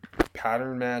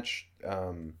pattern match.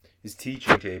 His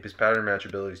teaching tape. His pattern match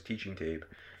abilities. Teaching tape.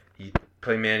 He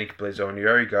play man. He can play zone. You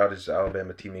already got his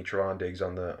Alabama teammate Trevon Diggs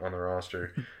on the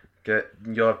roster.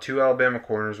 You'll have 2 Alabama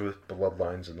corners with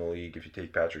bloodlines in the league if you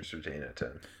take Patrick Surtain at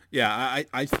 10. Yeah,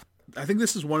 I think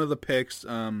this is one of the picks.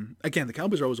 Again, the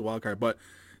Cowboys are always a wild card, but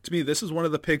to me, this is one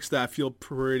of the picks that I feel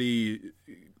pretty.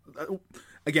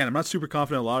 Again, I'm not super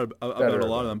confident about a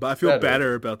lot of them, but I feel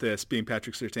better about this being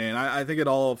Patrick Surtain. I think it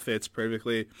all fits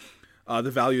perfectly.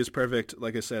 The value is perfect.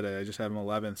 Like I said, I just have him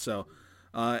 11th, so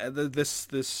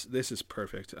this is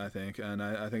perfect, I think, and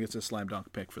I think it's a slam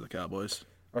dunk pick for the Cowboys.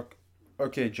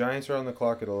 Okay, Giants are on the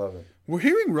clock at 11. We're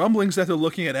hearing rumblings that they're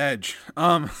looking at edge.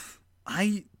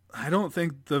 I don't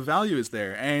think the value is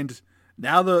there, and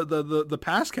now the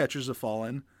pass catchers have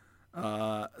fallen.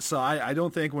 So I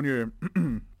don't think when you're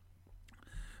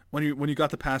when you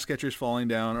got the pass catchers falling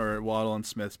down, or Waddle and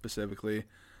Smith specifically.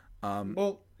 They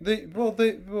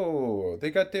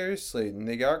got Darius Slayton,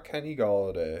 they got Kenny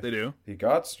Golladay. They do. They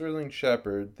got Sterling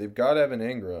Shepard. They've got Evan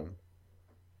Ingram.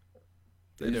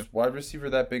 Is wide receiver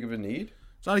that big of a need?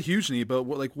 It's not a huge need, but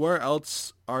where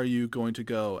else are you going to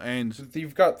go? And so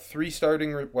you've got 3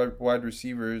 starting wide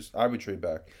receivers. I would trade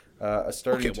back. A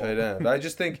starting tight end. I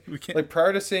just think,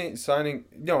 prior to signing...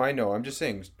 No, I know. I'm just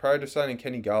saying, prior to signing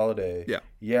Kenny Golladay,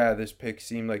 yeah, this pick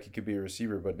seemed like it could be a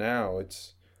receiver, but now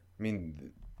it's... I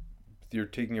mean, you're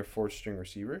taking a 4th-string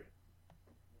receiver?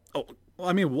 Oh, well,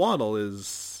 I mean, Waddle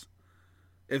is...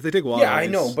 If they take Waddle... Yeah, I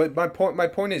know, but my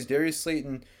point is Darius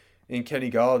Slayton and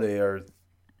Kenny Golladay are...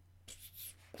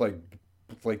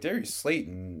 Like Darius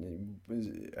Slayton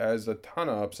has a ton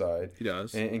of upside. He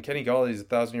does. And Kenny Golladay is a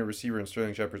 1,000-year receiver, and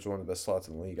Sterling Shepard's one of the best slots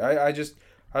in the league. I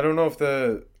don't know if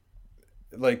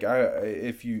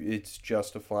it's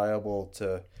justifiable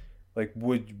to,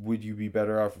 would you be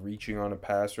better off reaching on a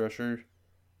pass rusher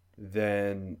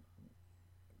than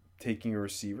taking a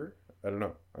receiver? I don't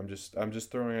know. I'm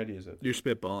just throwing ideas at you. You're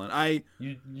spitballing.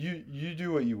 You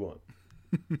do what you want.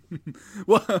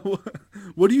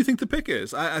 What do you think the pick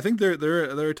is? I think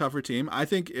they're a tougher team. I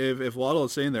think if Waddle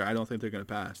is staying there, I don't think they're going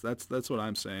to pass. That's what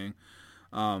I'm saying.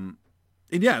 And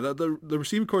yeah, the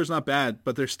receiving core is not bad,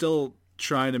 but they're still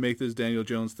trying to make this Daniel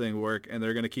Jones thing work, and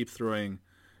they're going to keep throwing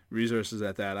resources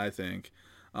at that, I think.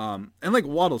 And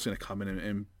Waddle's going to come in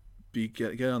and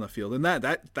get on the field, and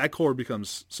that core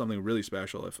becomes something really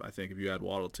special if you add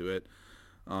Waddle to it.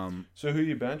 So who are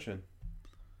you benching?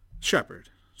 Shepard.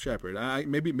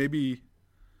 Maybe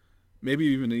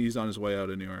even he's on his way out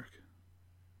of New York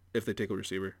if they take a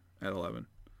receiver at 11.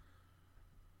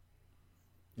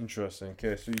 Interesting.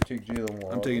 Okay, so you take Jalen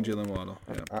Waddle. I'm taking Jalen Waddle.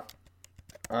 Yeah.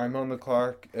 I'm on the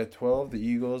clock at 12. The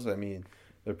Eagles, I mean,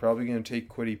 they're probably going to take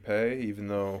Kwity Paye, even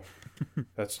though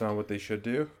that's not what they should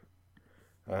do.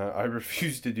 I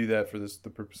refuse to do that for the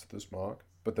purpose of this mock,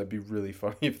 but that'd be really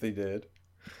funny if they did.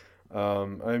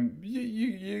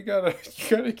 You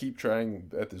gotta keep trying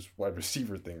at this wide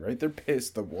receiver thing, right? They're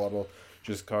pissed that Waddle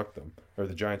just cocked them, or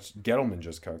the Giants Gettleman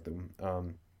just cocked them.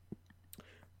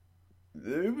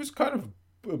 It was kind of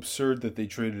absurd that they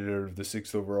traded out of the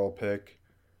 6th overall pick,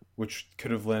 which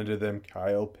could have landed them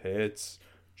Kyle Pitts,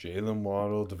 Jalen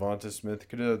Waddle, Devonta Smith.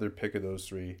 Could have had their pick of those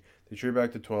 3. They trade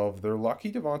back to 12. They're lucky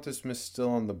Devonta Smith's still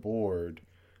on the board,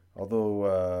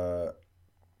 although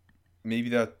maybe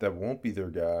that won't be their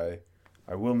guy.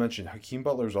 I will mention Hakeem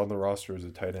Butler's on the roster as a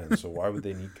tight end, so why would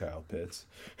they need Kyle Pitts?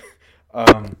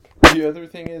 The other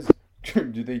thing is,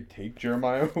 do they take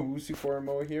Jeremiah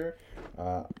Owusu-Koramoah here?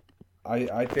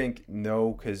 I think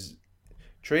no, because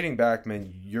trading back,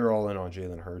 man, you're all in on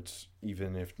Jalen Hurts,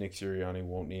 even if Nick Sirianni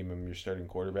won't name him your starting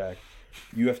quarterback.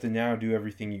 You have to now do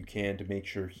everything you can to make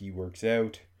sure he works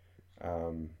out.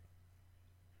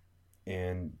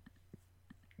 And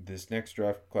this next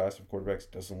draft class of quarterbacks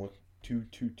doesn't look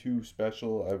too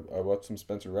special. I watched some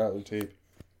Spencer Rattler tape.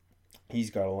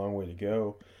 He's got a long way to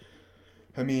go.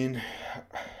 I mean,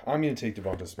 I'm going to take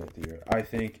Devonta Smith here. I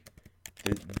think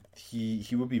that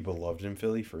he would be beloved in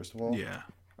Philly, first of all. Yeah.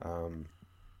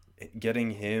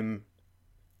 Getting him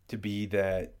to be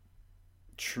that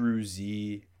true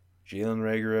Z, Jalen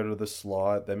Reagor out of the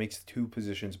slot, that makes 2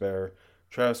 positions better.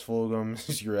 Travis Fulgham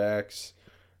is your X.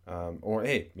 Or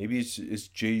hey, maybe it's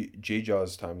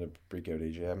J-Jaw's time to break out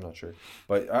AJ. I'm not sure,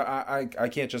 but I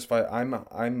can't justify.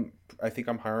 I think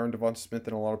I'm higher on Devonta Smith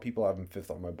than a lot of people. I have him 5th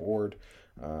on my board.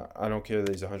 I don't care that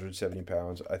he's 170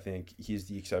 pounds. I think he's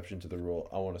the exception to the rule.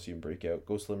 I want to see him break out.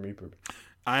 Go Slim Reaper.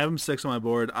 I have him 6 on my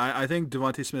board. I think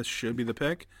Devonta Smith should be the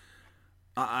pick.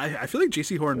 I feel like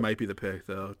J.C. Horn might be the pick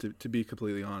though, to be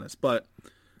completely honest. But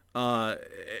I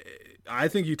I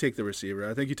think you take the receiver.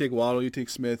 I think you take Waddle, you take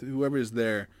Smith, whoever is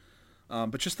there.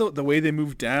 But just the way they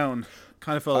moved down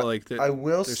kind of felt like I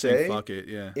will they're say, saying fuck it.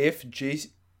 Yeah. if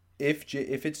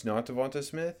it's not Devonta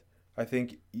Smith, I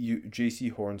think J.C.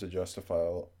 Horn's a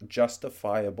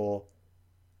justifiable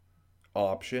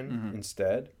option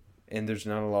instead, and there's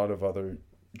not a lot of other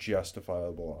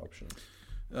justifiable options.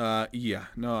 Yeah.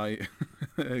 No, I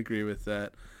I agree with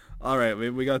that. All right,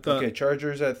 we got the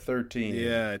Chargers at 13.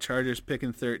 Yeah, Chargers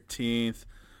picking 13th.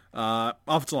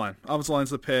 Offensive line. Offensive line's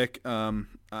the pick. I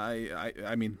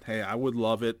mean, hey, I would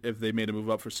love it if they made a move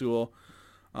up for Sewell.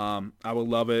 I would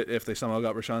love it if they somehow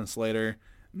got Rashawn Slater.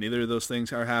 Neither of those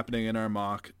things are happening in our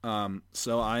mock.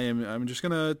 So I'm just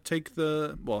gonna take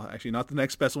actually not the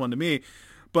next best one to me,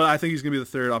 but I think he's gonna be the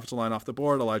third offensive line off the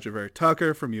board. Elijah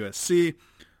Vera-Tucker from USC.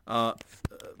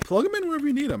 Plug him in wherever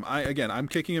you need him. I'm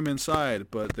kicking him inside,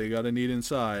 but they got to need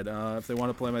inside. If they want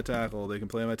to play my tackle, they can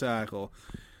play my tackle.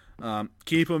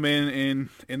 Keep him in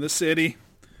the city.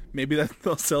 Maybe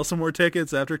they'll sell some more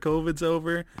tickets after COVID's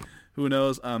over. Who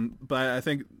knows? But I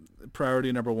think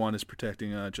priority number one is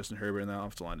protecting Justin Herbert, and that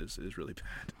offensive line is really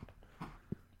bad.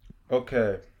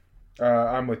 Okay.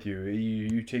 I'm with you.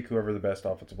 You take whoever the best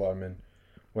offensive lineman,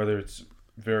 whether it's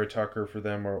Vera-Tucker for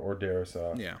them or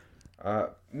Darrisaw. Yeah.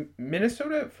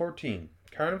 Minnesota at 14.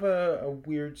 Kind of a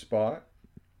weird spot.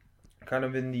 Kind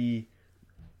of in the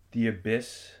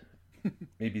abyss.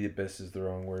 Maybe the abyss is the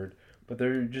wrong word. But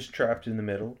they're just trapped in the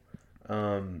middle.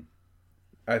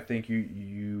 I think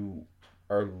you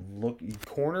are looking...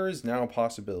 Corner is now a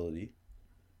possibility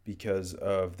because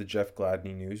of the Jeff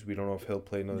Gladney news. We don't know if he'll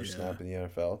play another snap in the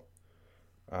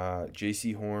NFL.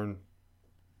 J.C. Horn,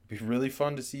 be really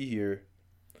fun to see here.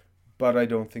 But I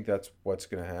don't think that's what's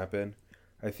going to happen.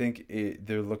 I think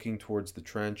they're looking towards the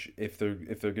trench. If they're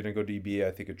going to go DB,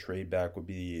 I think a trade back would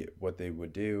be what they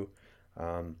would do.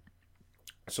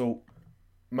 So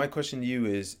my question to you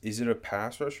is it a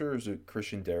pass rusher or is it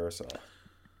Christian Darrisaw?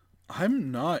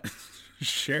 I'm not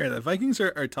sure. The Vikings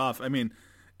are tough. I mean,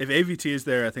 if AVT is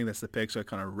there, I think that's the pick, so I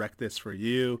kind of wrecked this for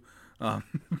you.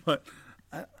 But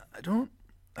I don't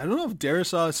know if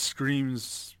Darrisaw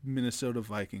screams Minnesota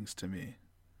Vikings to me.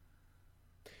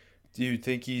 Do you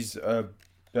think he's a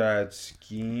bad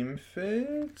scheme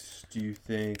fit? Do you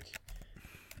think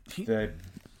that,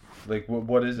 like,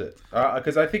 what is it?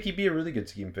 Because I think he'd be a really good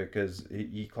scheme fit because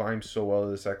he climbs so well to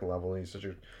the second level. And he's such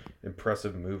an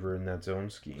impressive mover in that zone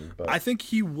scheme. But I think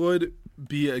he would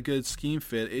be a good scheme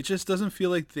fit. It just doesn't feel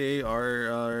like they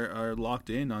are locked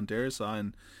in on Darrisaw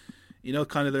and,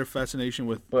 kind of their fascination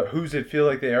with... But who's it feel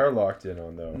like they are locked in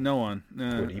on, though? No one.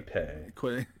 Quiddy Pay.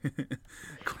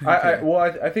 I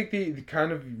I think the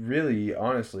kind of really,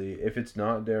 honestly, if it's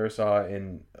not Darrisaw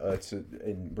and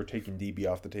we're taking DB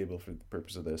off the table for the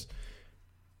purpose of this,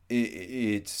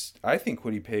 I think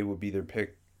Quiddy Pay would be their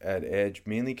pick at edge,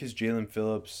 mainly because Jalen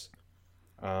Phillips,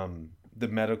 the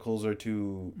medicals are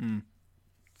too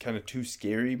too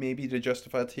scary maybe to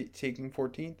justify taking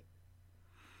 14th.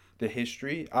 The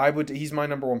history, he's my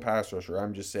number one pass rusher.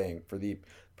 I'm just saying for the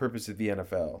purpose of the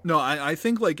NFL. No, I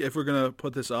think like if we're gonna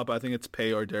put this up, I think it's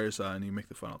Pay or Darrisaw, and you make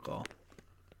the final call.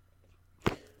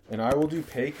 And I will do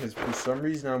Pay because for some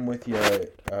reason I'm with you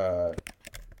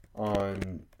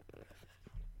on.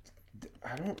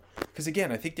 Because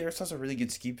again, I think Darrisaw's a really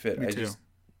good scheme fit. Me too.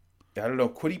 I don't know.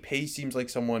 Quiddy Pay seems like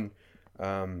someone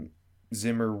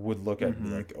Zimmer would look at and be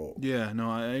like, oh. Yeah, no,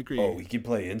 I agree. Oh, he can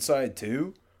play inside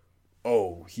too?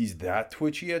 Oh, he's that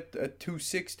twitchy at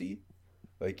 260?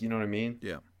 Like, you know what I mean?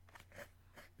 Yeah.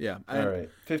 Yeah. All right.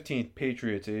 15th,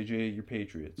 Patriots. AJ, your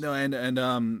Patriots. No,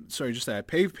 and sorry, just that.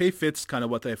 Pay fits kind of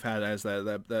what they've had as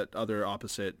that other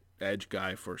opposite edge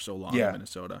guy for so long in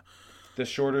Minnesota. The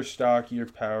shorter, stockier,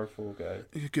 powerful guy.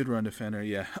 Good run defender,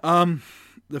 yeah.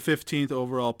 The 15th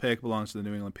overall pick belongs to the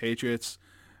New England Patriots.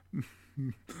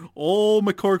 Old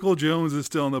McCorkle Jones is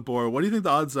still on the board. What do you think the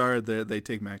odds are that they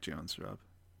take Mac Jones, Rob?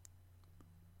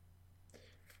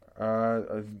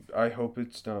 I hope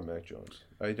it's not Mac Jones.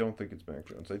 I don't think it's Mac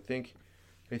Jones. I think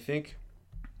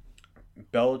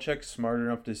Belichick's smart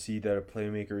enough to see that a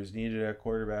playmaker is needed at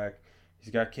quarterback.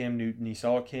 He's got Cam Newton. He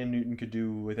saw what Cam Newton could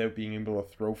do without being able to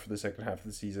throw for the second half of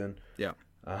the season. Yeah.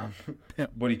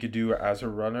 What he could do as a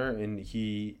runner, and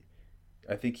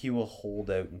I think he will hold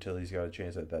out until he's got a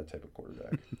chance at that type of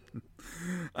quarterback.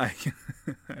 I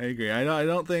agree. I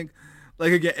don't think,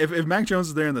 like, again, if Mac Jones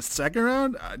is there in the second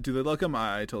round, do they look him?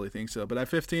 I totally think so. But at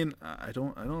 15, I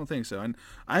don't think so. And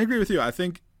I agree with you. I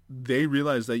think they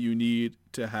realize that you need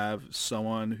to have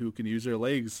someone who can use their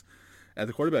legs at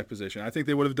the quarterback position. I think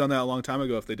they would have done that a long time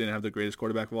ago if they didn't have the greatest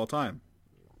quarterback of all time.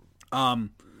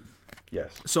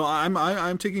 Yes. So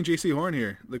I'm taking J.C. Horn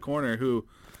here, the corner, who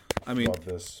I mean, Love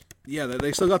this. yeah,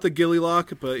 they still got the Gilly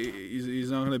lock, but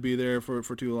he's not going to be there for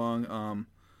too long.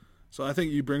 So I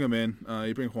think you bring him in.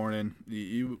 You bring Horn in.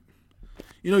 You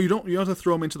don't have to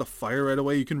throw him into the fire right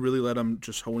away. You can really let him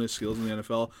just hone his skills in the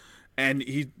NFL, and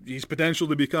he's potential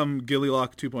to become Gilly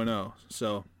Lock 2.0.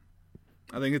 So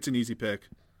I think it's an easy pick.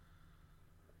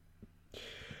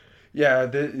 Yeah,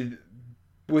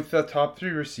 with the top 3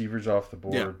 receivers off the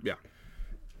board. Yeah.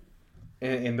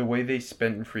 And the way they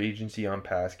spent in free agency on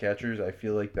pass catchers, I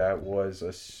feel like that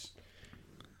was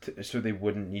so they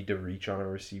wouldn't need to reach on a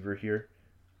receiver here.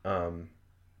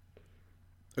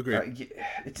 Agreed.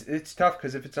 It's tough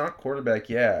because if it's not quarterback,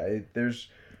 there's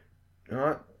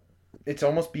not. It's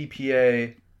almost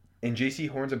BPA, and JC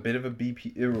Horn's a bit of a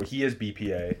BPA. He is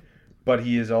BPA, but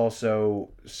he is also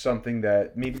something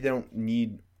that maybe they don't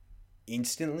need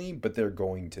instantly, but they're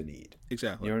going to need.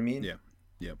 Exactly. You know what I mean? Yeah.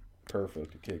 Yep.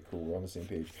 Perfect. Okay, cool. We're on the same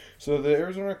page. So the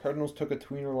Arizona Cardinals took a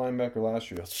tweener linebacker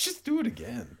last year. Let's just do it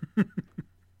again.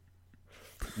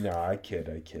 No, I kid.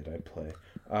 I play.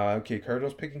 Okay,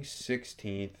 Cardinals picking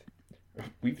 16th.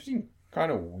 We've seen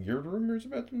kind of weird rumors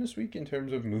about them this week in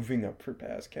terms of moving up for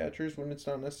pass catchers when it's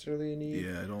not necessarily a need.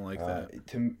 Yeah, I don't like that.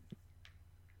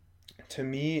 To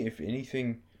me, if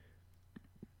anything,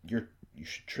 you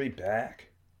should trade back.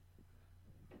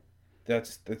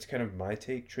 That's kind of my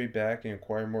take. Trade back and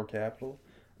acquire more capital.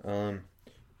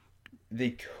 They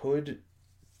could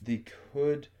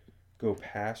go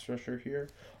pass rusher here,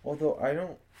 although I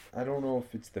don't know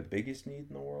if it's the biggest need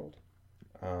in the world.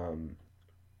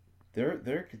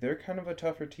 They're kind of a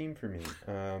tougher team for me.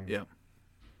 Yeah.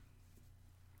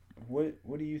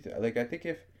 What do you think? Like, I think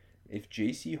if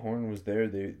JC Horn was there,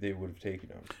 they would have taken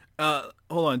him.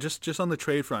 Hold on, just on the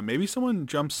trade front, maybe someone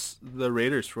jumps the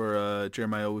Raiders for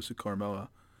Jeremiah Owusu-Koramoah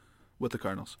with the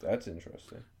Cardinals. That's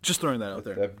interesting. Just throwing that out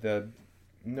there. That'd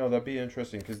be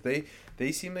interesting because they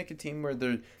seem like a team where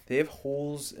they have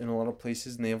holes in a lot of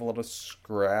places and they have a lot of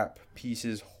scrap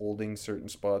pieces holding certain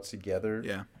spots together.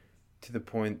 Yeah. To the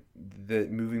point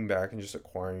that moving back and just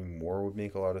acquiring more would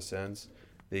make a lot of sense.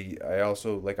 I think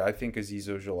Azeez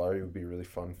Ojulari would be a really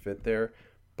fun fit there,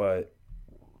 but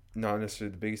not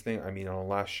necessarily the biggest thing. I mean, on the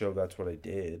last show, that's what I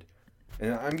did,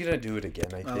 and I'm gonna do it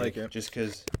again. I think like it. Just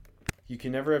because you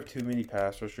can never have too many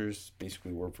pass rushers.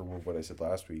 Basically, word for word what I said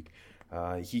last week.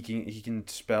 He can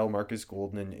spell Marcus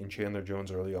Golden and Chandler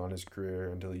Jones early on in his career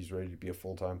until he's ready to be a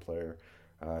full-time player.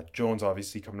 Jones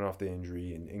obviously coming off the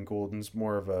injury, and Golden's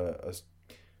more of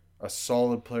a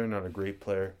solid player, not a great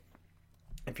player.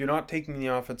 If you're not taking the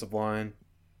offensive line,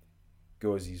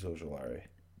 go Azeez Ojulari.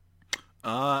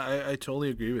 I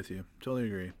totally agree with you. Totally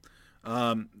agree.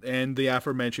 And the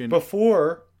aforementioned...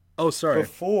 Before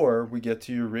we get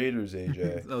to your Raiders,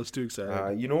 AJ. I was too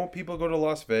excited. You know what people go to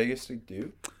Las Vegas to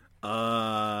do?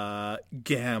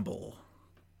 Gamble.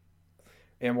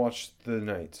 And watch the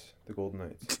Knights, the Golden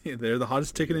Knights. They're the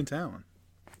hottest ticket in town.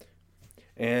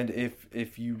 And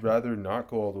if you'd rather not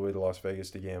go all the way to Las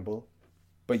Vegas to gamble,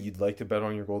 but you'd like to bet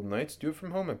on your Golden Knights, do it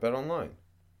from home at BetOnline.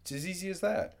 It's as easy as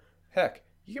that. Heck,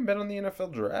 you can bet on the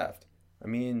NFL draft. I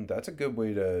mean, that's a good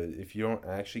way to, if you don't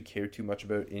actually care too much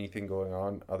about anything going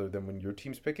on other than when your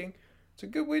team's picking, it's a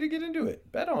good way to get into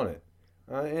it. Bet on it.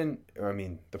 And, I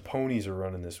mean, the ponies are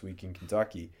running this week in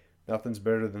Kentucky. Nothing's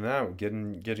better than that.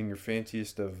 Getting your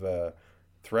fanciest of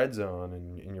threads on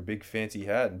and your big fancy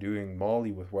hat and doing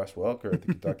Molly with Wes Welker at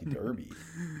the Kentucky Derby.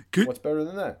 What's better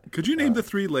than that? Could you name the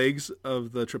 3 legs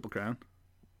of the Triple Crown?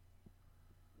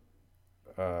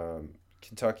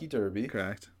 Kentucky Derby.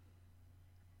 Correct.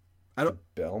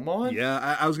 Belmont?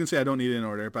 Yeah, I was going to say I don't need it in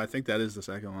order, but I think that is the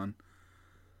second one.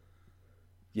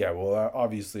 Yeah, well,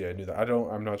 obviously I knew that.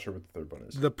 I'm not sure what the third one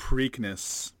is. The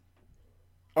Preakness.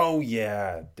 Oh,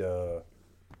 yeah, duh.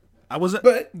 I wasn't.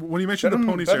 But when you mentioned the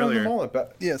ponies earlier. On the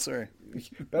mullet, yeah, sorry.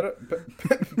 Bet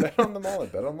on the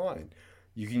mullet. Bet online.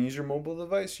 You can use your mobile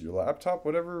device, your laptop,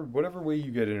 whatever way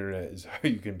you get internet is how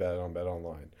you can bet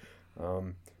online.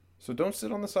 So don't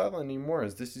sit on the sideline anymore,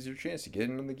 as this is your chance to get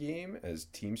into the game as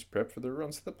teams prep for their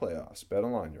runs to the playoffs. Bet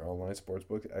online, your online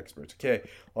sportsbook experts. Okay,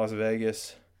 Las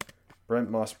Vegas,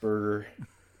 Brent Musburger,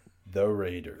 the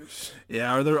Raiders.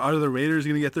 Yeah, are the Raiders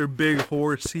going to get their big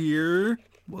horse here?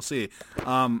 We'll see.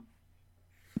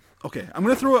 Okay, I'm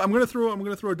gonna throw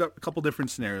a couple different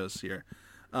scenarios here.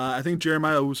 I think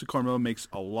Jeremiah Owusu-Koramoah makes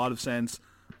a lot of sense.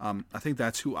 I think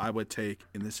that's who I would take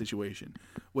in this situation.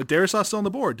 With Darrisaw still on the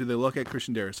board, do they look at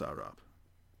Christian Darrisaw, Rob?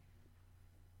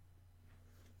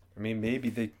 I mean, maybe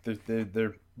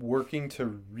they're working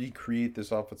to recreate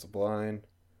this offensive line,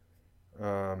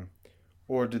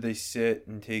 or do they sit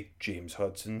and take James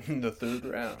Hudson in the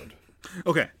 3rd round?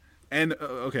 Okay, and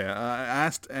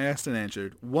asked and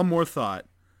answered. One more thought.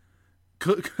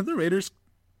 could the Raiders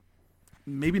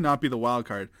maybe not be the wild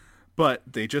card, but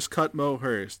they just cut Mo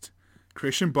Hurst.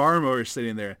 Christian Barmore is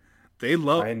sitting there. They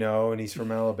love. I know, and he's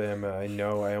from Alabama. I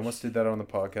know. I almost did that on the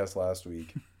podcast last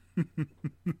week.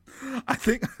 I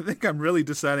think I'm really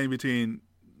deciding between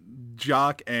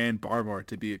Jock and Barmore,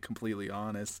 to be completely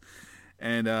honest.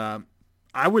 And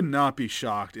I would not be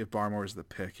shocked if Barmore is the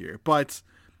pick here. But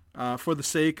for the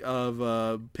sake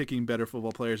of picking better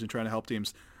football players and trying to help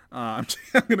teams, I'm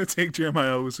going to take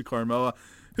Jeremiah Owusu-Koramoah,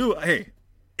 who, hey,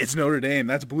 it's Notre Dame.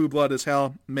 That's blue blood as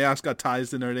hell. Mayock's got ties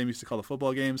to Notre Dame. Used to call the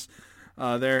football games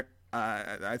there.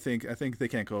 I think they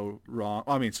can't go wrong.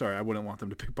 I mean, sorry, I wouldn't want them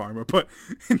to pick Barmore, but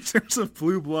in terms of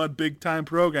blue blood, big time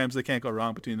programs, they can't go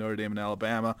wrong between Notre Dame and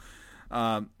Alabama.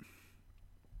 I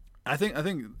think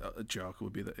Jock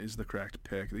is the correct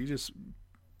pick. You just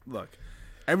look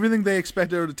everything they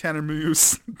expect out of Tanner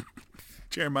Muse.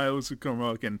 Jeremiah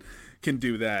Owusu-Koramoah can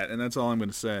do that, and that's all I'm going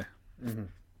to say. Mm-hmm.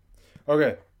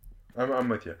 Okay, I'm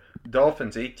with you.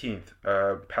 Dolphins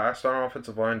 18th. Passed on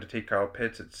offensive line to take Kyle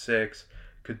Pitts at 6.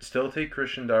 Could still take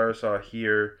Christian Darrisaw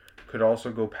here. Could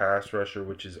also go pass rusher,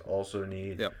 which is also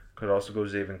need. Yep. Could also go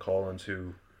Zaven Collins,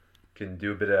 who can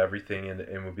do a bit of everything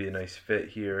and would be a nice fit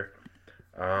here.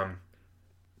 I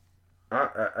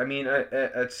mean,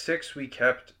 at 6 we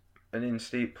kept an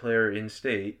in-state player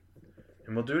in-state,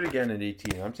 and we'll do it again at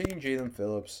 18. I'm taking Jalen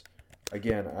Phillips.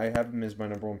 Again, I have him as my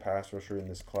number 1 pass rusher in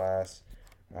this class.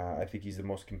 I think he's the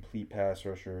most complete pass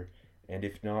rusher. And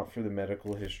if not for the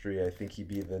medical history, I think he'd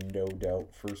be the no-doubt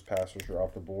first pass rusher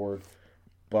off the board.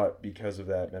 But because of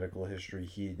that medical history,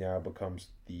 he now becomes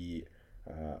the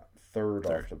third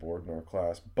off the board in our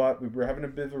class. But we're having a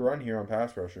bit of a run here on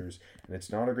pass rushers, and it's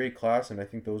not a great class, and I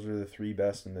think those are the 3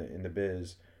 best in the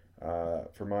biz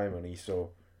for my money. So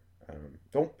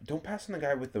don't pass on the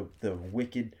guy with the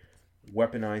wicked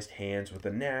weaponized hands with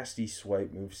a nasty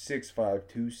swipe move, 6'5",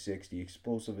 260,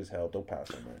 explosive as hell. Don't pass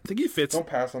on that. I think he fits. Don't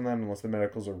pass on that unless the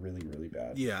medicals are really, really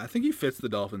bad. Yeah, I think he fits the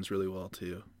Dolphins really well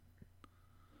too.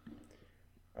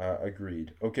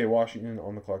 Agreed. Okay, Washington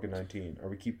on the clock at 19. Are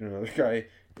we keeping another guy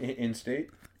in state?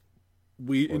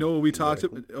 We talked.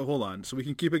 Hold on. So we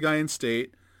can keep a guy in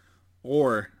state,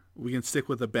 or we can stick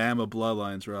with the Bama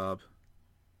bloodlines, Rob.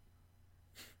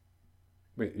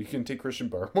 Wait, you can take Christian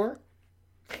Barmore?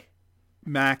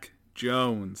 Mac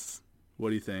Jones. What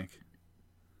do you think?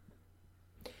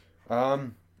 I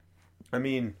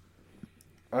mean,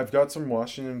 I've got some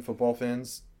Washington football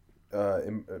fans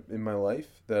in my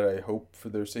life that I hope for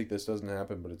their sake this doesn't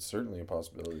happen, but it's certainly a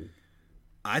possibility.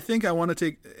 I think I want to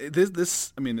take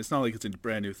this. I mean, it's not like it's a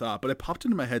brand new thought, but it popped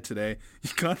into my head today. You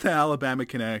got the Alabama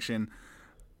connection.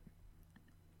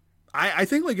 I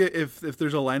think like if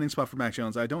there's a landing spot for Mac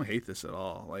Jones, I don't hate this at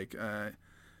all. Like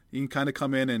you can kind of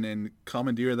come in and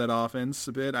commandeer that offense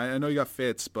a bit. I know you got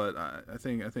Fitz, but I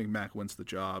think Mac wins the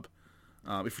job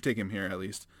if you take him here at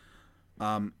least.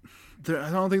 I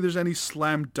don't think there's any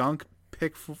slam dunk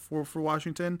pick for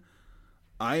Washington.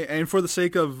 And for the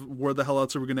sake of where the hell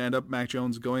else are we going to end up Mac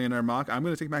Jones going in our mock, I'm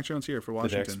going to take Mac Jones here for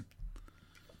Washington.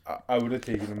 I would have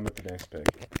taken him with the next pick.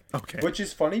 Okay. Which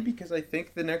is funny because I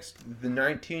think the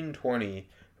 1920,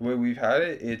 the way we've had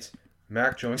it, it's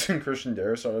Mac Jones and Christian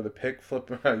Darrisaw are the pick. Flip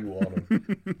them how you want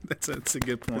them. That's a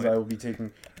good point. Because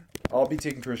I'll be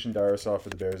taking Christian Darrisaw for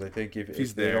the Bears. I think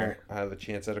if they don't have a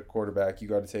chance at a quarterback, you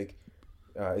got to take,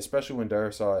 especially when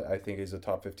Darrisaw I think is a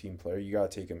top 15 player, you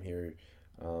got to take him here.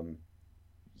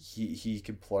 He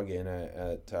could plug in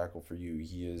at tackle for you.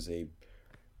 He is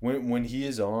when he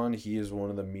is on, he is one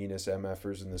of the meanest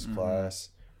MFers in this class.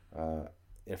 A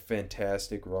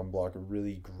fantastic run blocker,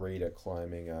 really great at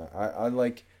climbing. I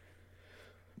like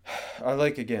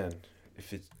again,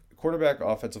 if it's quarterback,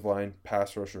 offensive line,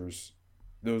 pass rushers,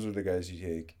 those are the guys you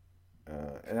take.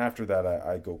 And after that,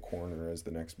 I go corner as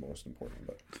the next most important.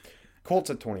 But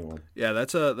Colts at 21. Yeah,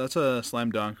 that's a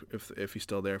slam dunk if he's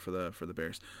still there for the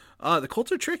Bears. The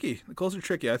Colts are tricky.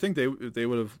 I think they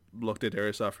would have looked at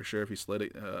Darrisaw for sure if he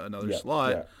slid another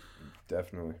slot. Yeah,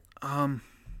 definitely. I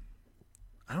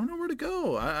don't know where to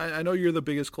go. I know you're the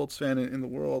biggest Colts fan in the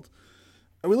world.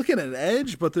 Are we looking at an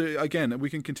edge? But again, we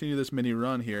can continue this mini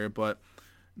run here, but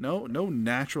no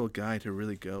natural guy to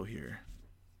really go here.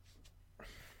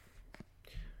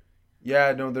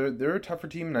 Yeah, no, they're a tougher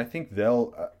team, and I think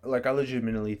they'll I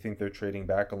legitimately think they're trading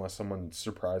back unless someone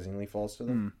surprisingly falls to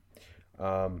them.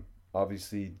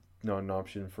 Obviously, not an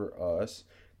option for us.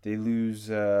 They lose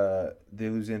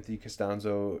Anthony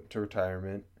Costanzo to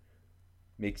retirement.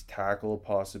 Makes tackle a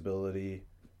possibility.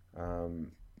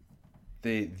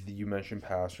 You mentioned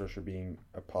pass rusher being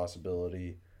a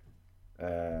possibility.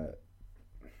 They're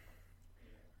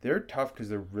tough because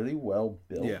they're really well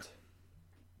built. Yeah.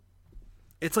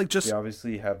 It's like just They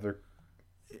obviously have their.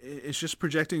 it's just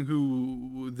projecting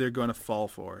who they're going to fall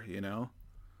for, you know?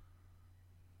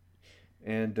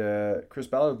 And Chris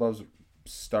Ballard loves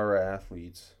star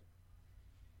athletes.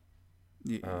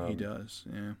 He does,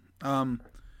 yeah.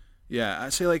 Yeah, I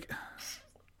say like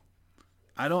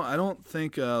I don't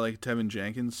think like Tevin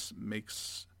Jenkins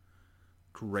makes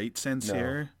great sense No.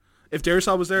 here. If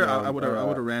Darisaw was there, No, I would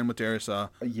have ran with Darisaw.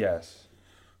 Yes.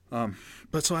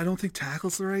 But so I don't think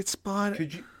tackle's the right spot.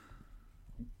 Could you?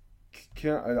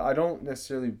 I don't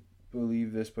necessarily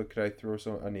believe this, but could I throw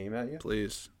a name at you?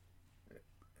 Please.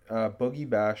 Boogie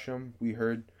Basham. We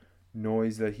heard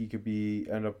noise that he could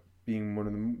end up being one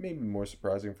of the maybe more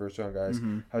surprising first round guys.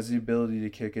 Mm-hmm. Has the ability to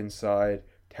kick inside,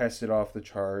 test it off the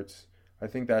charts. I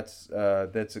think that's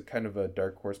a kind of a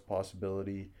dark horse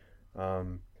possibility. I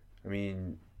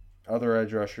mean, other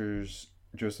edge rushers,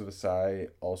 Joseph Asai,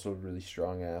 also a really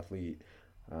strong athlete.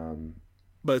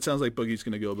 But it sounds like Boogie's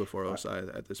going to go before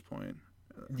Osai at this point.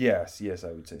 Yes,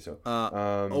 I would say so.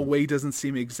 Oway doesn't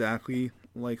seem exactly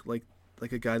like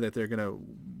a guy that they're going to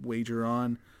wager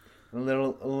on. A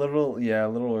little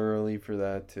early for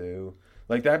that too.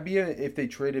 Like that'd be if they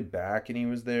traded back and he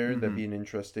was there, that'd be an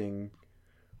interesting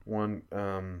one.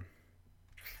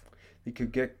 They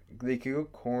could go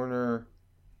corner.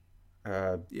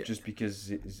 Just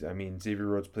because Xavier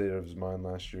Rhodes played out of his mind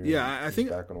last year. Yeah, I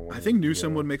think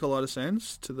Newsome would make a lot of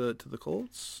sense to the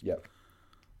Colts. Yep.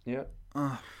 Yeah.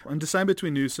 I'm deciding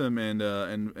between Newsome and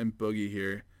Boogie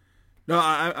here. No,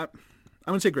 I'm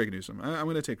gonna take Greg Newsome. I'm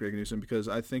gonna take Greg Newsome because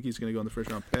I think he's gonna go in the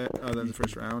first round pick. In the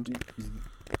first round.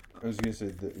 I was gonna say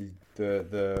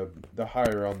the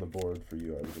higher on the board for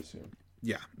you, I would assume.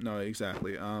 Yeah. No.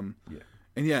 Exactly. Yeah.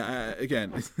 And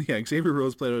again, Xavier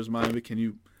Rhodes played out of his mind, but can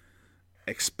you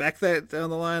expect that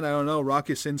down the line? I don't know.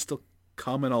 Rocky Sin's still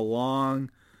coming along.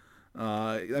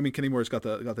 Kenny Moore's got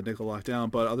the nickel locked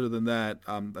down, but other than that,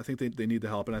 I think they need the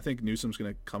help, and I think Newsome's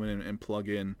going to come in and plug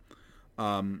in,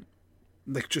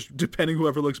 just depending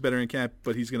whoever looks better in camp,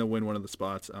 but he's going to win one of the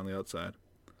spots on the outside.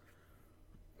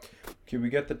 Okay, we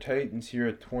got the Titans here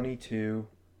at 22.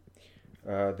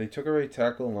 They took a right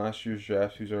tackle in last year's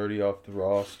draft who's already off the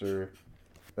roster.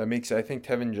 That makes, I think,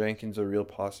 Tevin Jenkins a real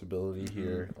possibility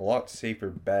here. A lot safer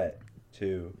bet,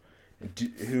 too.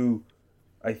 Who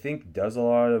I think does a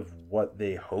lot of what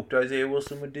they hoped Isaiah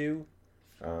Wilson would do.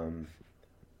 And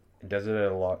does it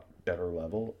at a lot better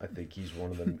level. I think he's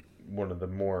one of the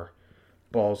more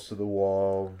balls to the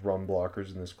wall run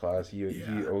blockers in this class. He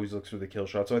always looks for the kill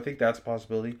shot. So I think that's a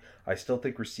possibility. I still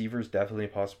think receiver is definitely a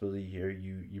possibility here.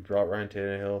 You brought Ryan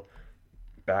Tannehill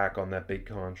back on that big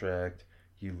contract.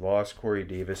 You lost Corey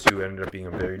Davis, who ended up being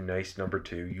a very nice number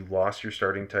 2. You lost your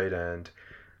starting tight end.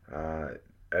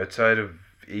 Outside of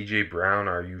A.J. Brown,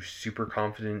 are you super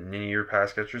confident in any of your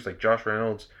pass catchers? Like Josh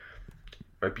Reynolds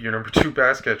might be your number 2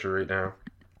 pass catcher right now.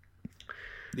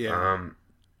 Yeah.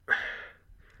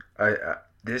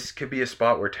 This could be a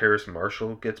spot where Terrace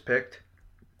Marshall gets picked.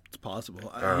 It's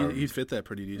possible. He'd fit that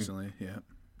pretty decently, yeah.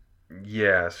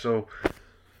 Yeah, so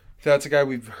that's a guy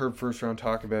we've heard first round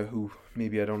talk about who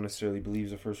maybe I don't necessarily believe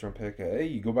is a first round pick. Hey,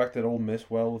 you go back to that Ole Miss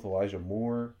well with Elijah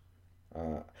Moore.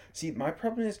 See, my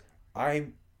problem is I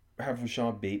have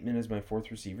Rashad Bateman as my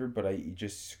 4th receiver, but he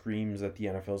just screams that the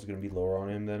NFL is going to be lower on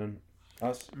him than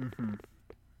us. Mm-hmm.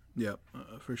 Yep,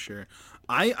 for sure.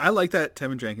 I like that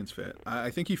Tevin Jenkins fit. I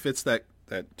think he fits that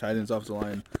tight ends off the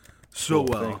line so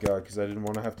well. Thank God, because I didn't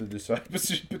want to have to decide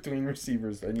between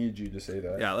receivers. I needed you to say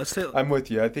that. Yeah, let's say I'm with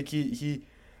you. I think he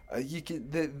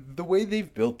the way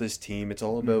they've built this team, it's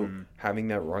all about having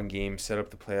that run game, set up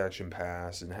the play action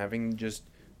pass, and having just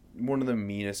one of the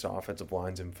meanest offensive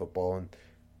lines in football. And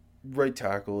right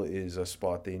tackle is a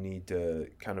spot they need to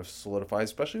kind of solidify,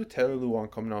 especially with Taylor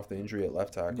Lewan coming off the injury at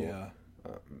left tackle. Yeah.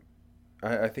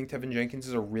 I think Tevin Jenkins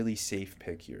is a really safe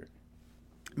pick here.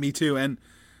 Me too, and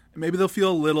maybe they'll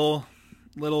feel a little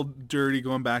dirty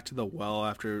going back to the well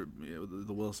after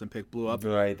the Wilson pick blew up.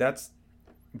 Right, they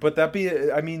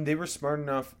were smart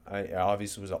enough.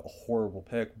 Obviously, it was a horrible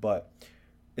pick, but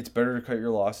it's better to cut your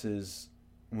losses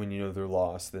when you know they're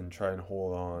lost than try and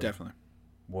hold on. Definitely.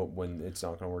 When it's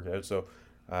not going to work out. So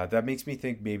that makes me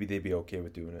think maybe they'd be okay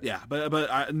with doing it. Yeah,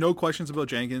 but no questions about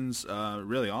Jenkins,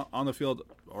 really, on the field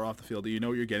or off the field. You know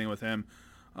what you're getting with him.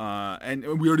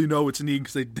 And we already know it's a need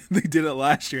because they did it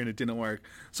last year and it didn't work.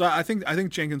 So I think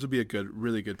Jenkins would be a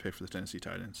really good pick for the Tennessee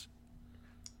Titans.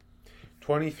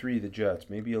 23, the Jets.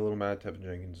 Maybe a little mad Tevin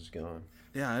Jenkins is gone.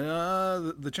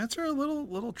 Yeah, the Jets are a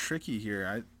little tricky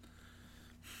here.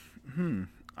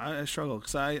 I struggle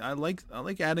because I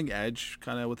like adding edge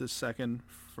kind of with his second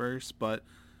first, but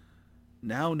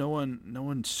now no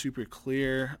one's super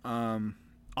clear.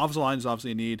 offensive line is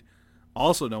obviously a need.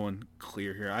 Also, no one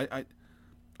clear here.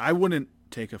 I wouldn't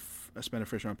take spend a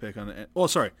first round pick on it. Oh,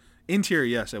 sorry, interior,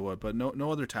 yes, I would, but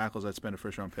no other tackles I'd spend a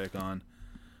first round pick on.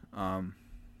 I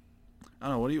don't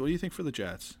know. What do you think for the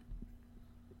Jets?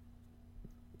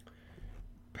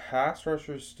 Pass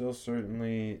rusher is still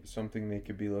certainly something they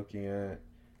could be looking at.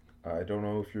 I don't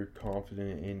know if you're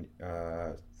confident in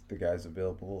the guys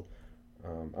available.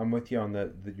 I'm with you on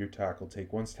that your tackle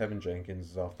take. Once Tevin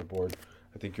Jenkins is off the board,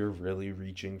 I think you're really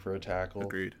reaching for a tackle.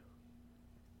 Agreed.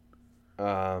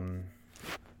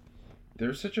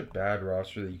 There's such a bad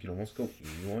roster that you can almost go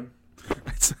anyone.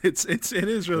 It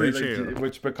is really true.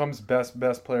 Which becomes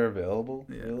best player available.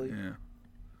 Yeah, really.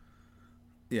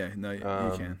 Yeah. No, you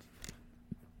can.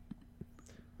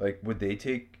 Like, would they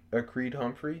take a Creed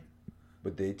Humphrey?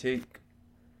 Would they take?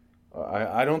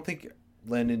 I don't think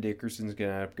Landon Dickerson's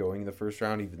gonna end up going in the first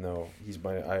round, even though he's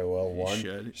my IOL one,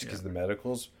 just because of the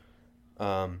medicals.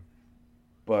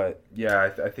 But yeah,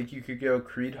 I think you could go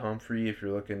Creed Humphrey if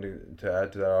you're looking to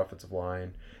add to that offensive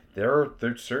line.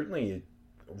 They're certainly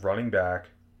running back.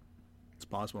 It's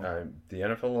possible. The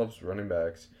NFL loves running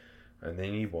backs, and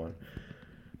they need one.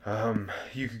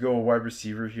 You could go a wide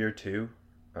receiver here too.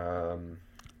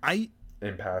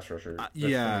 And pass rusher. That's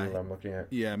what I'm looking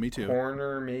at. Yeah, me too.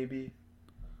 Corner maybe.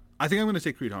 I think I'm going to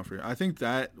take Creed Humphrey. I think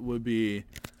that would be.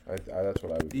 That's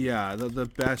what I would do. Yeah, the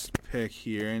best pick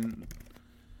here. And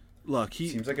look, he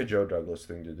seems like a Joe Douglas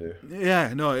thing to do.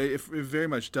 Yeah, no, it very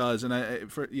much does, and I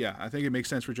think it makes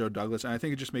sense for Joe Douglas, and I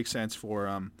think it just makes sense for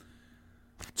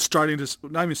not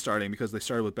even starting because they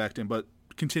started with Becton, but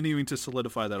continuing to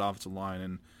solidify that offensive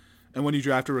line, and when you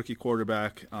draft a rookie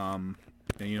quarterback, and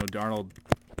Darnold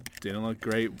didn't look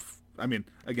great. I mean,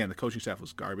 again, the coaching staff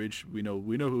was garbage. We know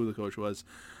who the coach was,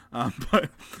 but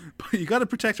you got to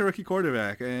protect a rookie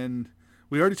quarterback, and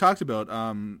we already talked about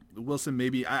Wilson.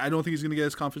 Maybe I don't think he's going to get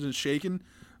his confidence shaken,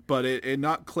 but it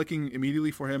not clicking immediately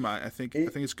for him. I think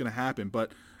it's going to happen.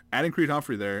 But adding Creed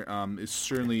Humphrey there is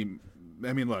certainly.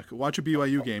 I mean, look, watch a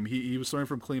BYU game. He was throwing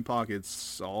from clean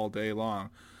pockets all day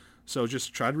long, so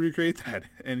just try to recreate that,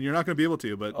 and you're not going to be able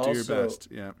to, but do your best.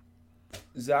 Yeah.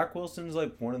 Zach Wilson's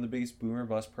like one of the biggest boomer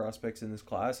bust prospects in this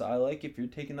class. I like if you're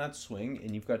taking that swing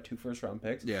and you've got 2 first-round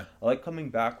picks. Yeah. I like coming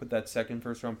back with that second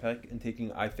first-round pick and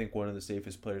taking, I think, one of the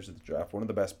safest players of the draft, one of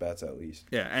the best bets at least.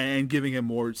 Yeah, and giving him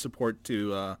more support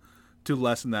to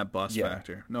lessen that bust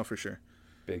factor. No, for sure.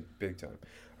 Big time.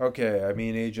 Okay, I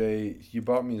mean, AJ, you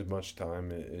bought me as much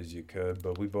time as you could,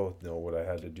 but we both know what I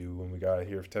had to do when we got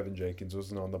here if Tevin Jenkins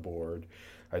wasn't on the board.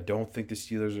 I don't think the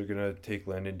Steelers are going to take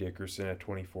Landon Dickerson at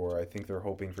 24. I think they're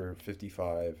hoping for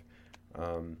 55.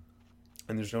 And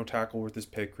there's no tackle worth this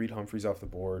pick. Creed Humphrey's off the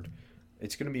board.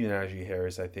 It's going to be Najee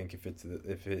Harris, I think, if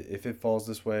it falls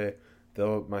this way.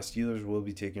 Though my Steelers will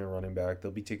be taking a running back.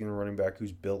 They'll be taking a running back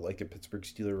who's built like a Pittsburgh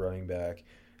Steeler running back.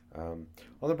 On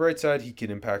the bright side, he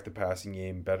can impact the passing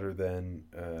game better than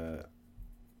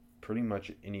pretty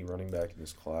much any running back in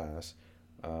this class.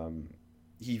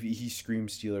 He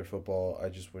screams Steeler football. I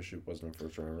just wish it wasn't a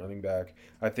first-round running back.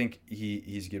 I think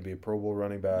he's going to be a Pro Bowl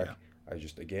running back. Yeah.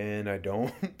 I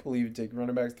don't believe in taking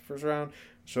running backs the first round,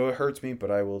 so it hurts me, but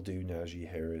I will do Najee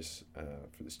Harris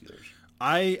for the Steelers.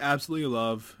 I absolutely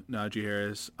love Najee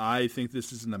Harris. I think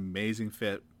this is an amazing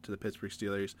fit to the Pittsburgh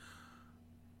Steelers.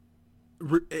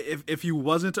 If he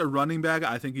wasn't a running back,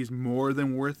 I think he's more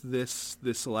than worth this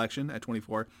selection at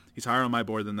 24. He's higher on my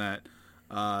board than that.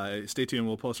 Stay tuned.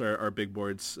 We'll post our big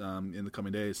boards in the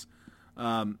coming days.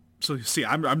 So you see,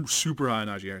 I'm super high on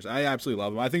Najee Harris. I absolutely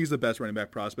love him. I think he's the best running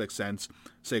back prospect since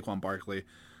Saquon Barkley.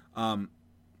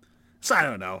 So I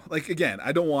don't know. Like, again,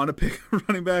 I don't want to pick a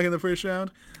running back in the first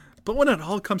round, but when it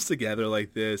all comes together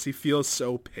like this, he feels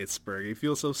so Pittsburgh. He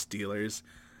feels so Steelers.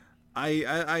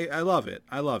 I love it.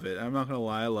 I love it. I'm not going to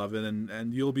lie. I love it.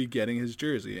 And you'll be getting his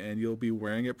jersey, and you'll be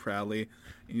wearing it proudly,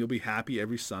 and you'll be happy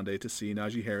every Sunday to see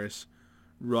Najee Harris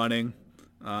running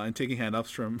and taking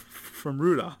handoffs from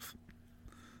Rudolph.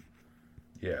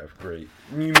 Yeah, great.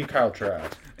 You mean Kyle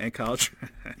Trask. And Kyle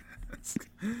Trask.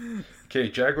 Okay,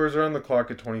 Jaguars are on the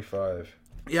clock at 25.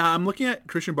 Yeah, I'm looking at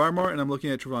Christian Barmore, and I'm looking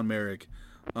at Trevon Merrick.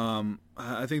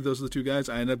 I think those are the two guys.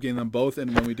 I ended up getting them both,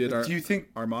 and when we did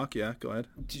our mock, yeah, go ahead.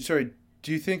 Do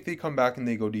you think they come back and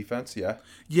they go defense? Yeah.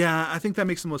 Yeah, I think that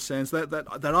makes the most sense. That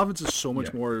offense is so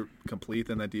much more complete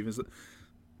than that defense.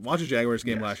 Watch a Jaguars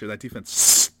game last year. That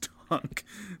defense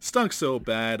stunk so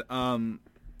bad. And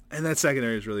that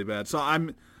secondary is really bad. So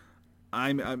I'm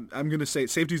gonna say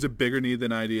safety's a bigger need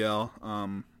than IDL.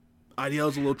 IDL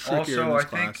is a little trickier in this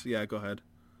class. Yeah, go ahead.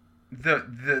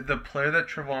 The player that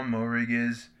Trevon Moehrig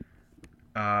is,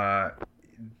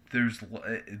 there's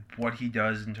what he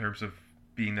does in terms of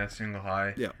being that single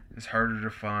high. Yeah. It's harder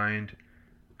to find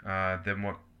than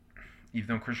what, even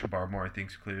though Christian Barmore I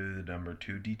think is clearly the number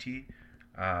 2 DT.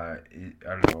 I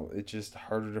don't know. It's just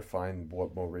harder to find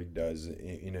what Mo Rig does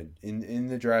in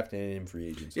the draft and in free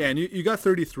agency. Yeah, and you got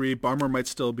 33. Barmore might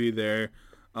still be there.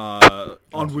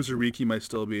 Onwuzurike might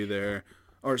still be there.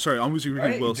 Or sorry,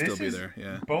 Onwuzurike will still be there.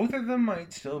 Yeah. Both of them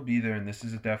might still be there, and this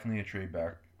is definitely a trade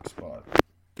back spot.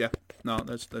 Yeah, no,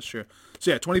 that's true.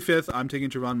 So yeah, 25th, I'm taking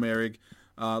Trevon Moehrig.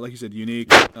 Like you said,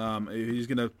 unique. He's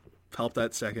gonna help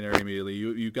that secondary immediately.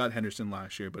 You got Henderson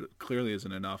last year, but it clearly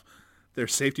isn't enough. Their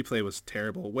safety play was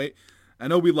terrible. Wait, I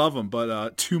know we love him,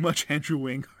 but too much Andrew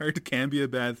Wingard can be a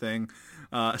bad thing.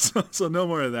 So no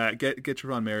more of that. Get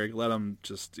Trevon Moehrig. Let him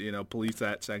just police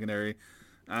that secondary.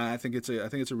 I think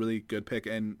it's a really good pick,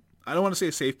 and I don't want to say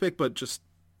a safe pick, but just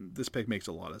this pick makes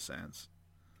a lot of sense.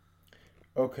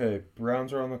 Okay,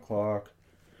 Browns are on the clock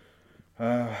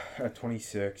at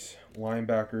 26.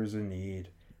 Linebackers a need.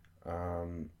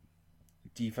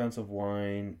 Defensive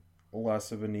line,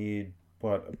 less of a need,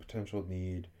 but a potential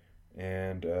need.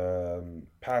 And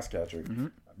pass catcher,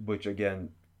 which again,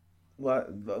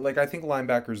 like I think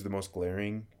linebacker is the most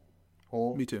glaring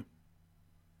hole. Me too.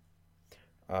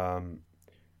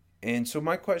 And so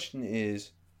my question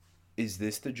is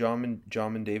this the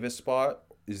Jamin Davis spot?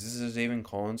 Is this a Zaven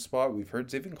Collins spot? We've heard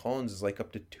Zaven Collins is like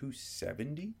up to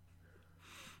 270.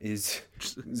 Is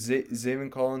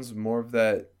Zaven Collins more of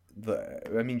that?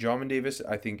 Jamin Davis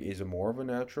I think is more of a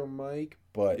natural Mike,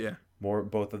 but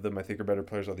both of them I think are better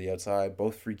players on the outside.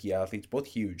 Both freaky athletes, both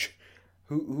huge.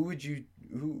 Who do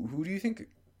you think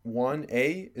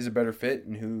is a better fit,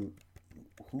 and who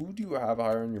do you have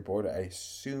higher on your board? I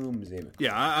assume Zaven.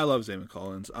 Yeah, I love Zaven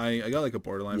Collins. I got like a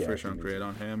borderline first round grade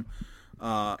on him.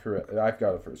 Correct. I've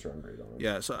got a first round grade on him.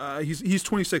 Yeah, so he's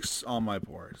 26 on my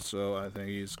board. So I think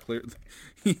he's clear.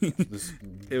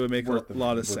 It would make a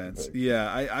lot of sense.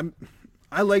 Yeah,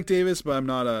 I like Davis, but I'm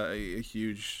not a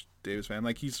huge Davis fan.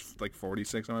 Like he's like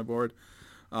 46 on my board.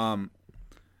 The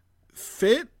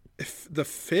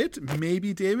fit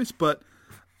maybe Davis, but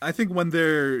I think when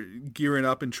they're gearing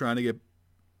up and trying to get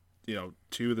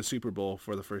to the Super Bowl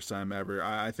for the first time ever,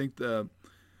 I think the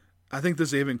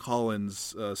Zaven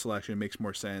Collins selection makes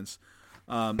more sense.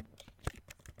 And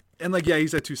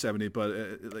he's at 270, but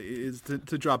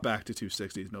to drop back to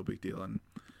 260 is no big deal. And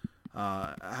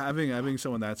having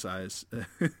someone that size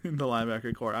in the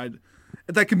linebacker core,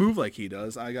 that can move like he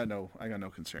does, I got no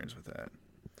concerns with that.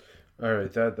 All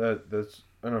right, that's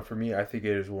I don't know. For me, I think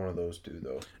it is one of those two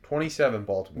though. 27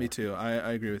 Baltimore. Me too.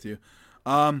 I agree with you.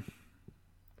 I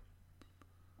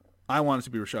want it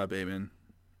to be Rashad Bateman.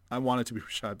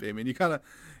 You gotta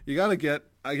get,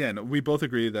 again, we both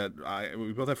agree that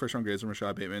we both have first round grades on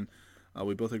Rashad Bateman.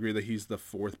 We both agree that he's the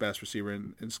 4th best receiver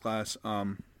in this class.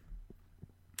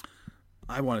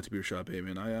 I want it to be Rashad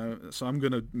Bateman. So I'm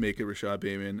gonna make it Rashad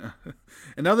Bateman.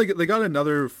 And now they got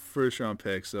another first round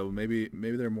pick, so maybe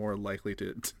they're more likely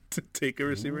to take a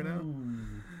receiver now.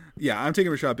 Yeah, I'm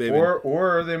taking Rashad Bateman.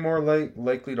 Or are they more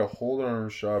likely to hold on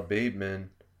Rashad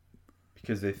Bateman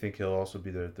because they think he'll also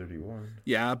be there at 31?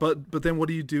 Yeah, but then what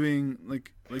are you doing?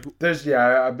 Like there's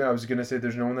I was gonna say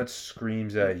there's no one that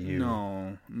screams at you.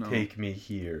 No. Take me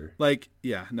here.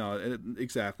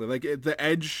 Exactly. Like the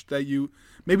edge that you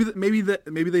maybe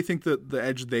they think that the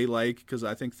edge they like, because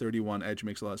I think 31 edge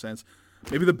makes a lot of sense.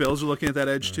 Maybe the Bills are looking at that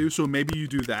edge too, so maybe you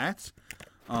do that.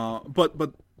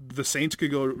 But the Saints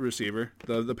could go receiver.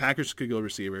 The Packers could go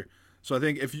receiver. So I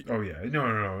think if you... Oh yeah,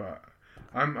 no.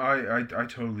 I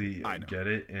totally get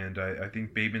it, and I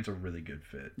think Bateman's a really good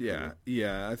fit. Yeah.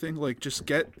 I think just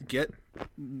get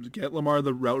Lamar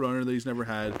the route runner that he's never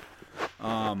had.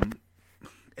 I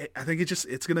think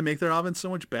it's going to make their offense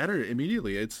so much better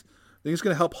immediately. I think it's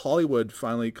going to help Hollywood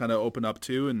finally kind of open up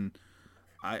too, and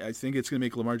I think it's going to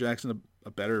make Lamar Jackson a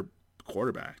better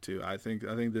quarterback too. I think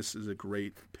this is a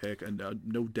great pick, and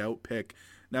no doubt pick.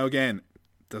 Now again,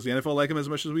 does the NFL like him as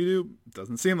much as we do?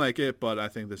 Doesn't seem like it, but I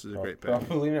think this is a great pick.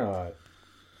 Probably not.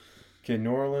 Okay,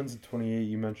 New Orleans at 28.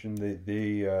 You mentioned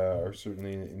they are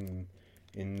certainly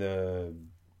in the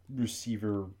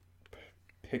receiver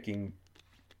picking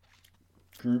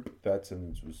group. That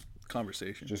sentence was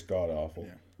conversation. Just god awful.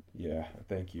 Yeah.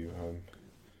 Thank you.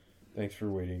 Thanks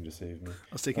for waiting to save me.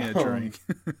 I was taking a drink.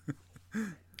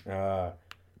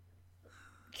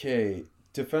 Okay,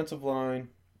 defensive line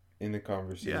in the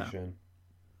conversation.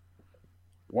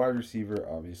 Wide receiver,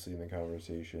 obviously, in the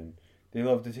conversation. They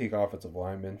love to take offensive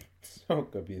linemen, so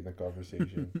it could be in the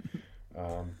conversation.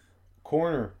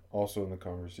 Corner, also in the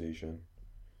conversation.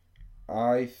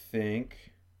 I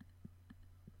think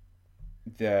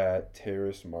that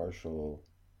Terrace Marshall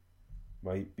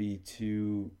might be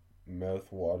too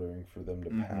mouth-watering for them to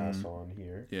pass on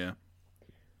here. Yeah.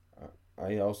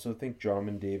 I also think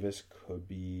Jamin Davis could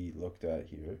be looked at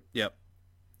here. Yep.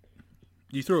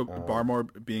 You throw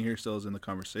Barmore being here still is in the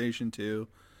conversation too.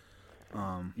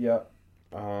 Yeah.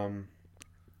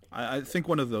 I think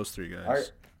one of those three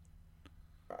guys.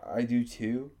 I do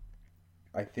too.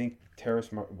 I think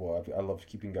I love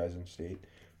keeping guys in state.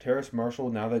 Terrace Marshall,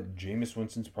 now that Jameis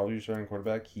Winston's probably your starting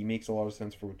quarterback, he makes a lot of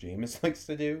sense for what Jameis likes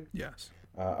to do. Yes.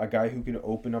 A guy who can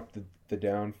open up the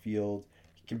downfield.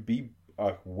 He can be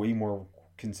a way more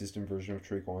consistent version of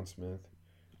Traquan Smith.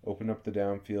 Open up the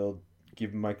downfield.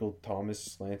 Give Michael Thomas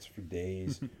slants for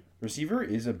days. Receiver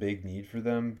is a big need for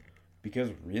them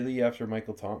because really after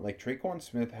Michael Thomas, like Traquan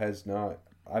Smith has not.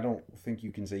 I don't think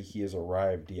you can say he has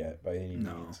arrived yet by any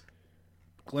means.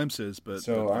 Glimpses, but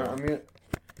so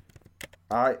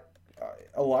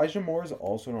Elijah Moore is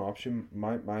also an option.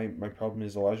 My problem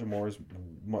is Elijah Moore is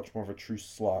much more of a true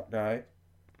slot guy,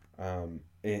 and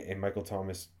Michael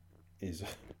Thomas is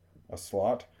a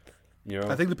slot. You know,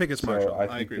 I think the pick is Marshall.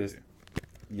 I agree with you.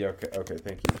 Yeah. Okay.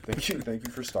 Thank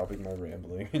you for stopping my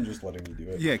rambling and just letting me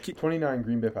do it. Yeah. 29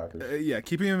 Green Bay Packers.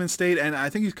 Keeping him in state, and I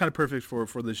think he's kind of perfect for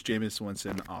this Jameis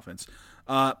Winston offense.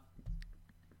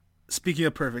 Speaking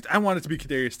of perfect, I want it to be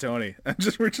Kadarius Toney.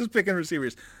 We're just picking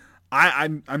receivers.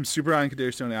 I'm super high on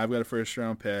Kadarius Toney. I've got a first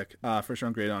round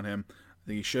grade on him. I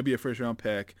think he should be a first round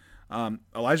pick.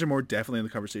 Elijah Moore definitely in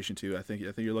the conversation too. I think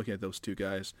you're looking at those two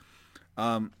guys.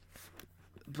 But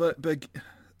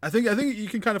I think you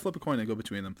can kind of flip a coin and go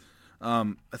between them.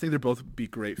 I think they're both be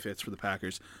great fits for the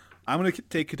Packers. I'm going to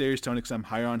take Kadarius Toney because I'm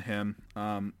higher on him.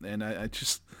 And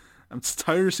I'm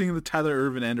tired of seeing the Tyler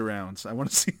Ervin end arounds. I want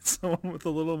to see someone with a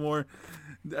little more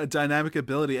dynamic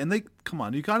ability. And come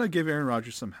on, you got to give Aaron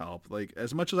Rodgers some help. Like,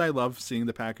 as much as I love seeing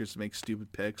the Packers make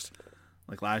stupid picks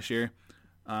like last year,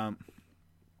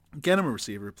 get him a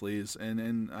receiver, please.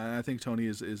 And I think Toney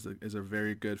is a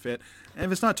very good fit. And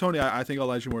if it's not Toney, I think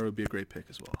Elijah Moore would be a great pick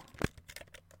as well.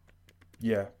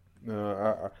 Yeah.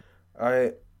 No,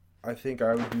 I think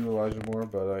I would do Elijah Moore,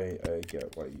 but I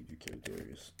get why you do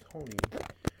Kadarius Toney.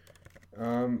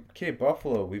 Okay,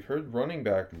 Buffalo. We've heard running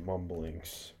back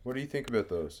mumblings. What do you think about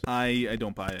those? I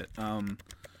don't buy it.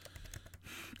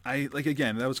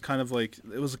 Again, that was kind of like,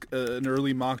 it was an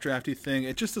early mock drafty thing.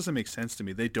 It just doesn't make sense to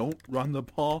me. They don't run the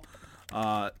ball.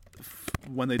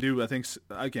 When they do, I think,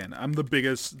 again, I'm the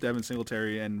biggest Devin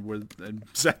Singletary and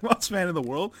Zach Moss fan in the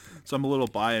world, so I'm a little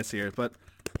biased here, but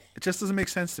it just doesn't make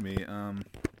sense to me.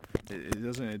 It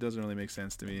doesn't really make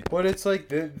sense to me. But it's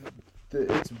like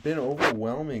it's been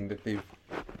overwhelming that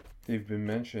they've been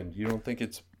mentioned. You don't think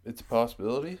it's a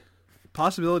possibility?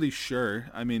 Possibility, sure.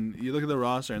 I mean, you look at the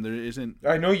roster and there isn't...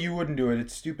 I know you wouldn't do it.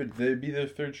 It's stupid. They'd be their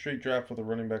third straight draft with a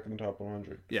running back in the top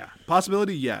 100. Yeah.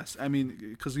 Possibility, yes. I mean,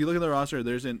 because you look at the roster,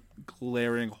 there isn't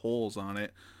glaring holes on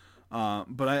it.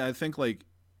 But I think,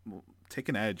 take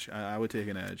an edge. I would take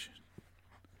an edge.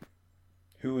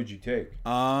 Who would you take?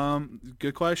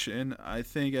 Good question. I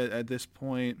think at this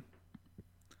point...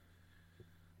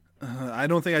 I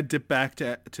don't think I'd dip back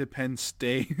to Penn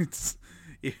State.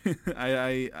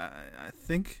 I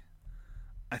think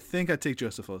I'd take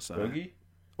Joseph Osai. Boogie?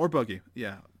 Or Boogie.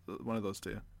 Yeah, one of those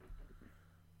two.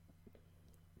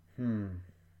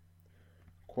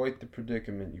 Quite the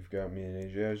predicament you've got me in,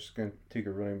 AJ. I was just going to take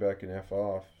a running back and F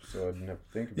off, so I didn't have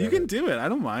to think about it. You can do it. I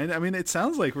don't mind. I mean, it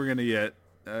sounds like we're going to get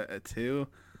a two.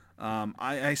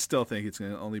 I still think it's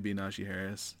going to only be Najee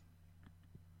Harris.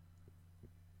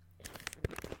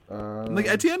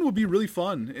 Etienne will be really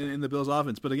fun in the Bills'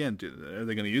 offense, but again, are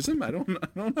they going to use him? I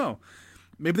don't know.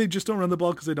 Maybe they just don't run the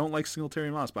ball because they don't like Singletary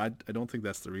and Moss, but I don't think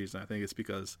that's the reason. I think it's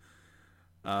because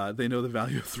they know the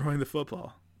value of throwing the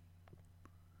football.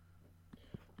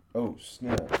 Oh,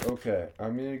 snap. Okay,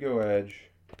 I'm going to go edge.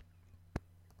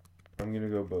 I'm going to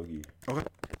go Boogie. Okay.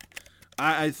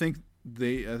 I think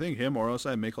him or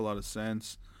Osai make a lot of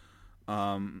sense.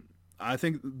 I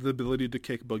think the ability to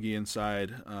kick Boogie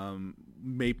inside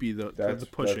may be the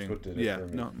pushing. That's what did it for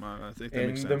me. No, I think that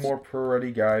makes sense. And the more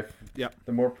pro-ready guy. Yep.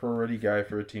 The more pro-ready guy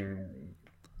for a team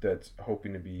that's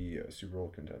hoping to be a Super Bowl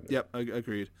contender. Yep,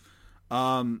 agreed.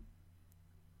 The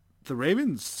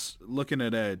Ravens looking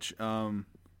at edge.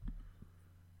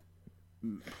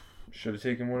 Should have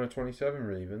taken one of 27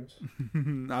 Ravens.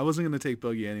 I wasn't going to take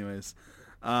Boogie anyways.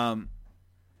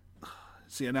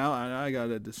 See, now I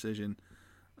got a decision.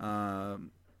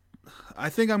 I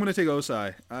think I'm going to take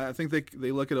Osai. I think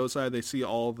they look at Osai, they see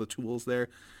all the tools there,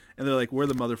 and they're like, we're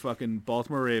the motherfucking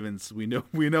Baltimore Ravens. We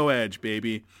know edge,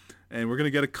 baby, and we're going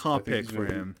to get a comp pick for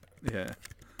him. Yeah.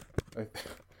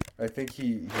 I think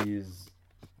he's...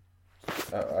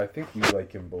 I think we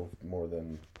like him both more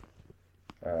than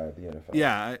the NFL.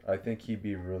 Yeah, I think he'd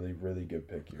be a really, really good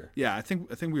pick here. yeah. I think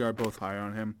we are both higher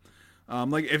on him.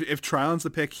 Like if Trylon's the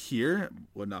pick here,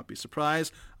 would not be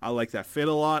surprised. I like that fit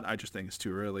a lot. I just think it's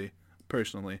too early,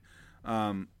 personally.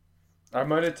 I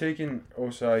might have taken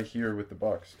Osai here with the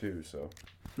Bucks too. So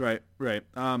Right.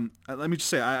 Let me just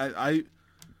say I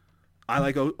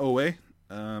like Owe.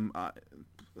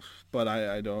 But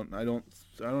I don't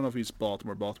know if he's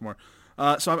Baltimore.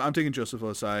 So I'm taking Joseph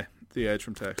Osai, the edge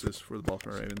from Texas, for the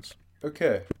Baltimore Ravens.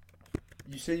 okay,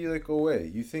 you say you like Owe.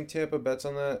 You think Tampa bets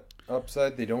on that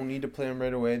upside? They don't need to play him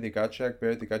right away. They got Shaq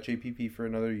Barrett. They got JPP for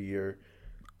another year.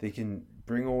 They can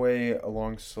bring Owe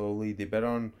along slowly. They bet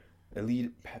on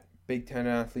elite Big Ten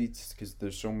athletes because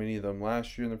there's so many of them.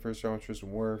 Last year in the first round,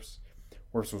 Tristan Wirfs.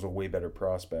 Wirfs was a way better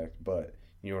prospect, but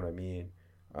you know what I mean.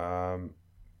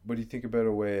 What do you think about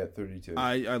Owe at 32?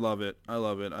 I love it.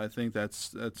 I think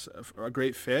that's a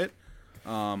great fit.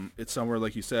 It's somewhere,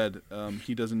 like you said,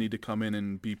 he doesn't need to come in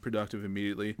and be productive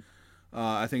immediately.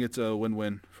 I think it's a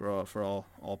win-win for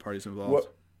all parties involved.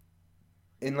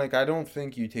 And I don't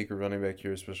think you take a running back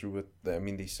here, especially with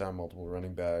they signed multiple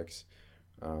running backs.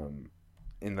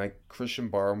 And Christian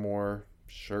Barmore,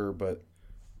 sure, but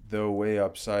the Owe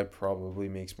upside probably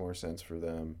makes more sense for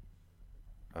them.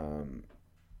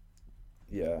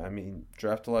 Yeah,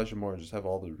 draft Elijah Moore, just have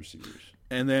all the receivers.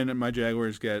 And then my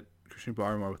Jaguars get Christian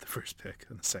Barmore with the first pick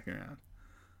in the second round.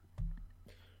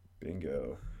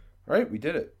 Bingo. All right, we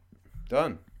did it.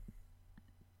 Done.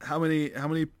 How many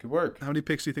Good work. How many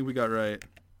picks do you think we got right?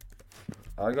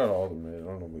 I got all of them, man. I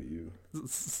don't know about you.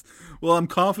 Well, I'm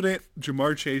confident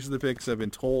Jamar Chase is the pick because I've been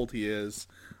told he is.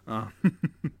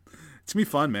 It's gonna be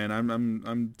fun, man.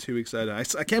 I'm too excited. I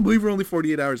can't believe we're only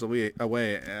 48 hours away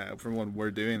from when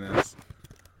we're doing this.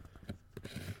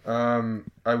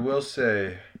 I will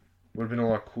say, would have been a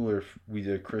lot cooler if we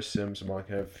did Chris Sims and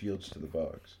Montgomery Fields to the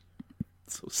Bucks.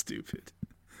 So stupid.